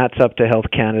 And that's up to Health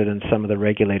Canada and some of the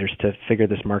regulators to figure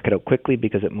this market out quickly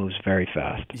because it moves very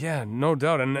fast. Yeah, no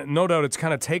doubt. And no doubt it's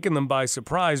kind of taken them by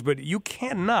surprise. But you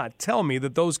cannot tell me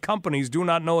that those companies do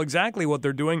not know exactly what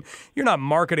they're doing. You're not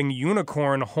marketing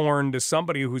unicorn horn to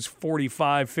somebody who's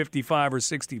 45, 55, or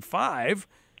 65.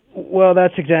 Well,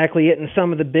 that's exactly it. And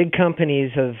some of the big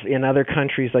companies in other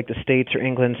countries like the States or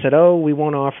England said, we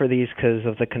won't offer these because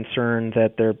of the concern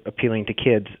that they're appealing to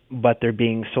kids, but they're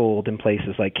being sold in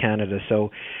places like Canada.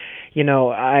 So,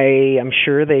 I am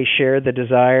sure they share the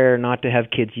desire not to have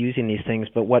kids using these things,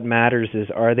 but what matters is,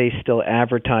 are they still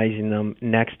advertising them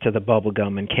next to the bubble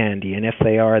gum and candy? And if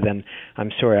they are, then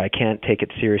I'm sorry, I can't take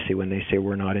it seriously when they say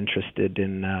we're not interested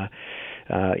in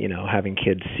having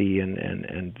kids see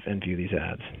and view these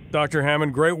ads. Dr.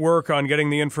 Hammond, great work on getting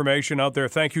the information out there.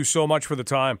 Thank you so much for the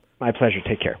time. My pleasure.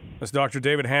 Take care. That's Dr.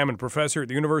 David Hammond, professor at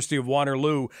the University of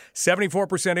Waterloo.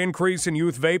 74% increase in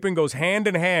youth vaping goes hand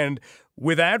in hand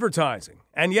with advertising.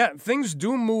 And yet, things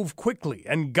do move quickly,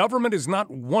 and government is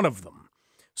not one of them.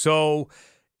 So,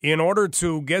 in order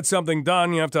to get something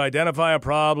done, you have to identify a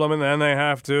problem, and then they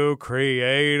have to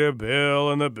create a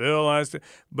bill, and the bill has to...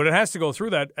 But it has to go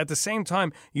through that. At the same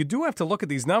time, you do have to look at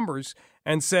these numbers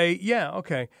and say, yeah,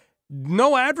 okay,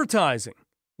 no advertising.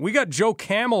 We got Joe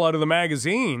Camel out of the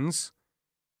magazines.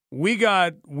 We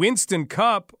got Winston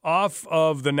Cup off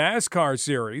of the NASCAR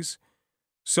series.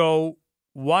 So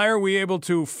why are we able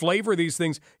to flavor these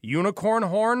things? Unicorn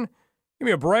horn? Give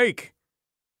me a break.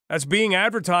 That's being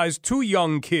advertised to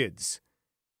young kids.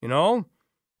 You know?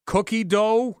 Cookie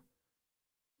dough.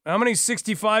 How many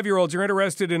 65-year-olds are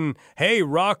interested in, hey,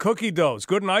 raw cookie dough is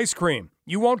good in ice cream?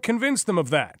 You won't convince them of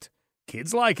that.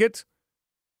 Kids like it.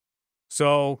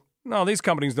 So, no, these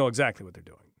companies know exactly what they're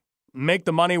doing. Make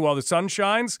the money while the sun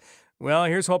shines? Well,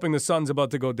 here's hoping the sun's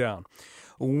about to go down.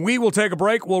 We will take a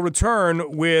break. We'll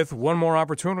return with one more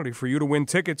opportunity for you to win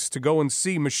tickets to go and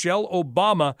see Michelle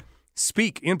Obama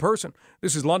speak in person.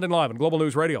 This is London Live on Global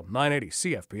News Radio, 980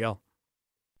 CFPL.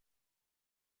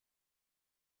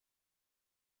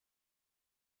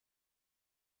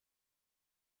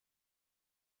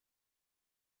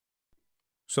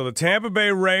 So the Tampa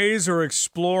Bay Rays are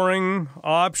exploring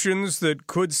options that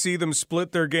could see them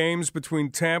split their games between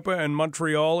Tampa and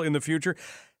Montreal in the future.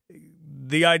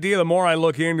 The idea, the more I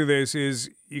look into this, is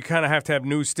you kind of have to have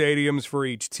new stadiums for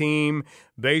each team.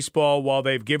 Baseball, while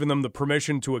they've given them the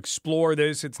permission to explore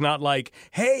this, it's not like,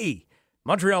 hey,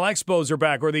 Montreal Expos are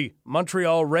back, or the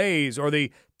Montreal Rays, or the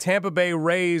Tampa Bay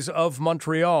Rays of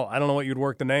Montreal. I don't know what you'd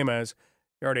work the name as.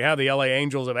 You already have the LA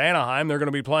Angels of Anaheim. They're going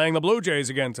to be playing the Blue Jays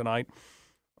again tonight.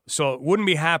 So it wouldn't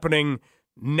be happening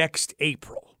next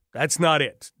April. That's not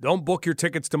it. Don't book your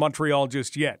tickets to Montreal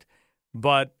just yet.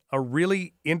 But a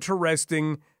really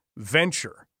interesting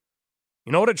venture.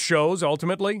 You know what it shows,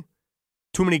 ultimately?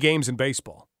 Too many games in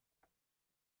baseball.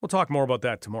 We'll talk more about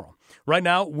that tomorrow. Right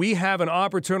now, we have an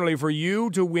opportunity for you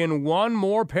to win one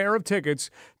more pair of tickets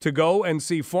to go and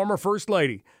see former First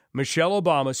Lady Michelle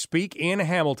Obama speak in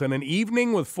Hamilton. An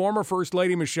evening with former First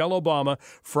Lady Michelle Obama,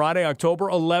 Friday, October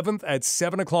 11th at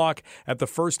 7 o'clock at the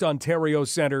First Ontario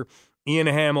Centre in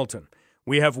Hamilton.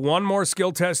 We have one more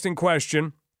skill testing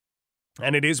question,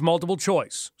 and it is multiple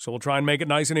choice, so we'll try and make it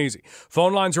nice and easy.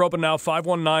 Phone lines are open now,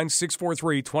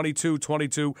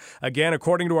 519-643-2222. Again,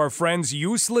 according to our friends,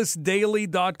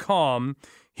 uselessdaily.com,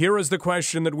 here is the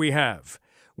question that we have.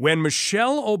 When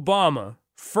Michelle Obama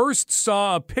first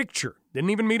saw a picture,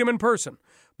 didn't even meet him in person,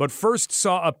 but first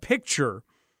saw a picture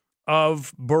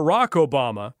of Barack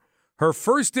Obama, her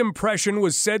first impression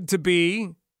was said to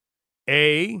be,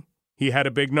 A, he had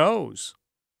a big nose,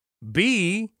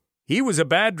 B, he was a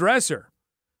bad dresser,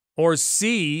 or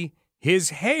C,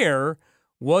 his hair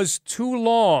was too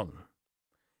long.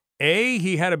 A,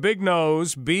 he had a big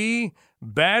nose, B,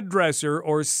 bad dresser,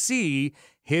 or C,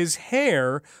 his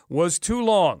hair was too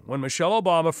long. When Michelle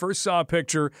Obama first saw a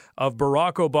picture of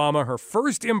Barack Obama, her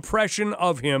first impression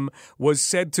of him was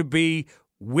said to be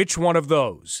which one of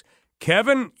those?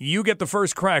 Kevin, you get the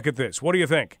first crack at this. What do you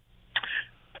think?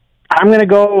 I'm going to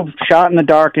go shot in the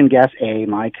dark and guess A,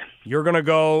 Mike. You're going to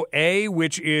go A,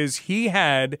 which is he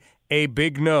had a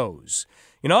big nose.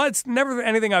 You know, it's never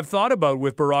anything I've thought about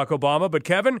with Barack Obama, but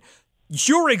Kevin,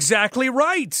 you're exactly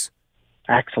right.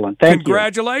 Excellent. Thank you.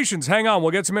 Congratulations. Hang on. We'll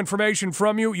get some information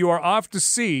from you. You are off to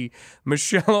see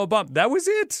Michelle Obama. That was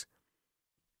it.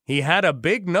 He had a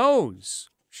big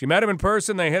nose. She met him in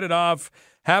person. They hit it off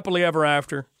happily ever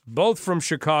after, both from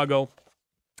Chicago.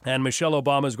 And Michelle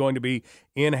Obama is going to be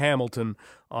in Hamilton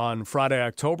on Friday,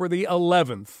 October the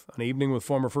 11th, an evening with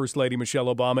former First Lady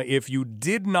Michelle Obama. If you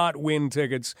did not win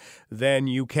tickets, then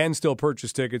you can still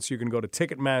purchase tickets. You can go to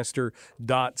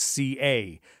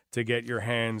Ticketmaster.ca to get your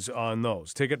hands on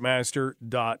those.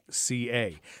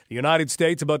 Ticketmaster.ca. The United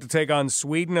States about to take on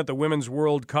Sweden at the Women's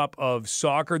World Cup of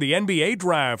Soccer. The NBA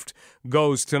draft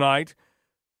goes tonight.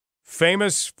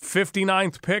 Famous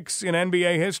 59th picks in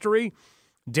NBA history.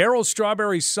 Darryl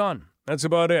Strawberry's son. That's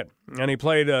about it. And he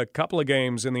played a couple of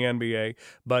games in the NBA.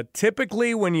 But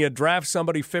typically when you draft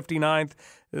somebody 59th,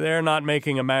 they're not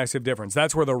making a massive difference.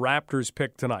 That's where the Raptors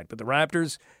pick tonight. But the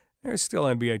Raptors, they're still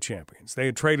NBA champions. They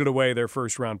had traded away their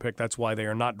first-round pick. That's why they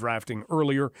are not drafting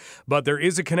earlier. But there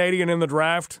is a Canadian in the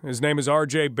draft. His name is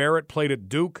R.J. Barrett, played at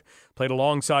Duke, played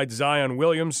alongside Zion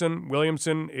Williamson.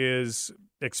 Williamson is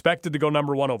expected to go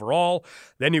number 1 overall.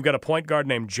 Then you've got a point guard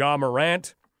named Ja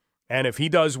Morant. And if he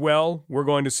does well, we're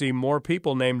going to see more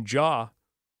people named Ja.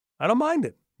 I don't mind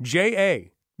it.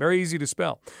 J-A. Very easy to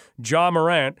spell. Ja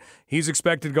Morant, he's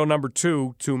expected to go number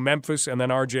 2 to Memphis, and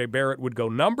then R.J. Barrett would go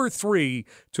number 3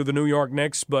 to the New York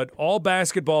Knicks. But all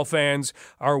basketball fans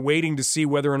are waiting to see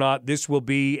whether or not this will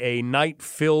be a night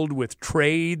filled with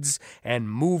trades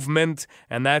and movement,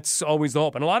 and that's always the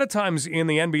hope. And a lot of times in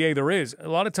the NBA there is. A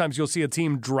lot of times you'll see a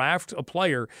team draft a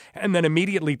player and then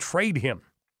immediately trade him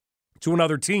to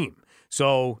another team.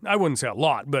 So I wouldn't say a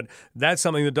lot, but that's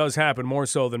something that does happen more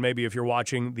so than maybe if you're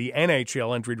watching the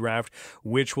NHL entry draft,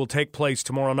 which will take place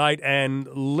tomorrow night. And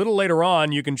a little later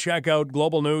on, you can check out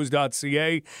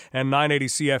globalnews.ca and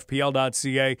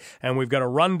 980cfpl.ca, and we've got a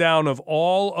rundown of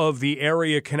all of the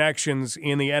area connections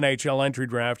in the NHL entry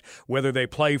draft, whether they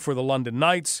play for the London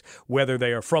Knights, whether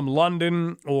they are from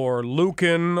London or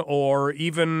Lucan, or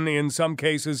even in some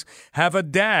cases have a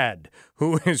dad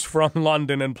who is from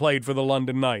London and played for the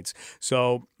London Knights.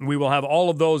 So we will have all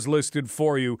of those listed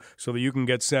for you so that you can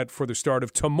get set for the start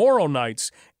of tomorrow night's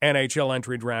NHL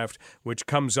entry draft, which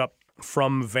comes up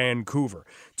from Vancouver.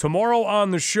 Tomorrow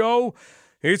on the show,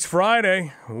 it's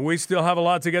Friday. We still have a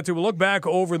lot to get to. We'll look back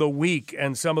over the week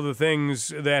and some of the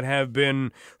things that have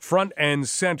been front and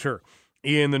center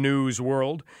in the news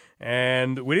world.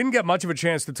 And we didn't get much of a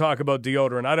chance to talk about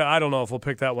deodorant. I don't know if we'll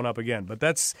pick that one up again, but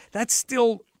that's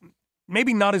still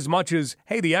maybe not as much as,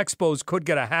 hey, the Expos could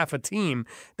get a half a team.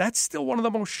 That's still one of the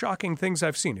most shocking things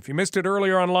I've seen. If you missed it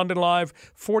earlier on London Live,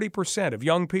 40% of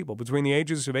young people between the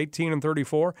ages of 18 and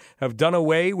 34 have done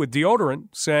away with deodorant,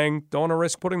 saying don't want to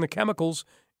risk putting the chemicals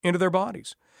into their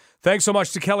bodies. Thanks so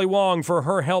much to Kelly Wong for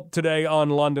her help today on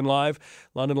London Live.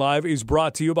 London Live is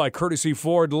brought to you by Courtesy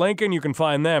Ford Lincoln. You can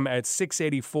find them at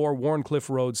 684 Warncliffe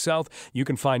Road South. You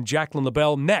can find Jacqueline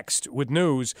LaBelle next with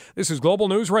news. This is Global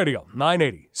News Radio,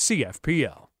 980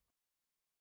 CFPL.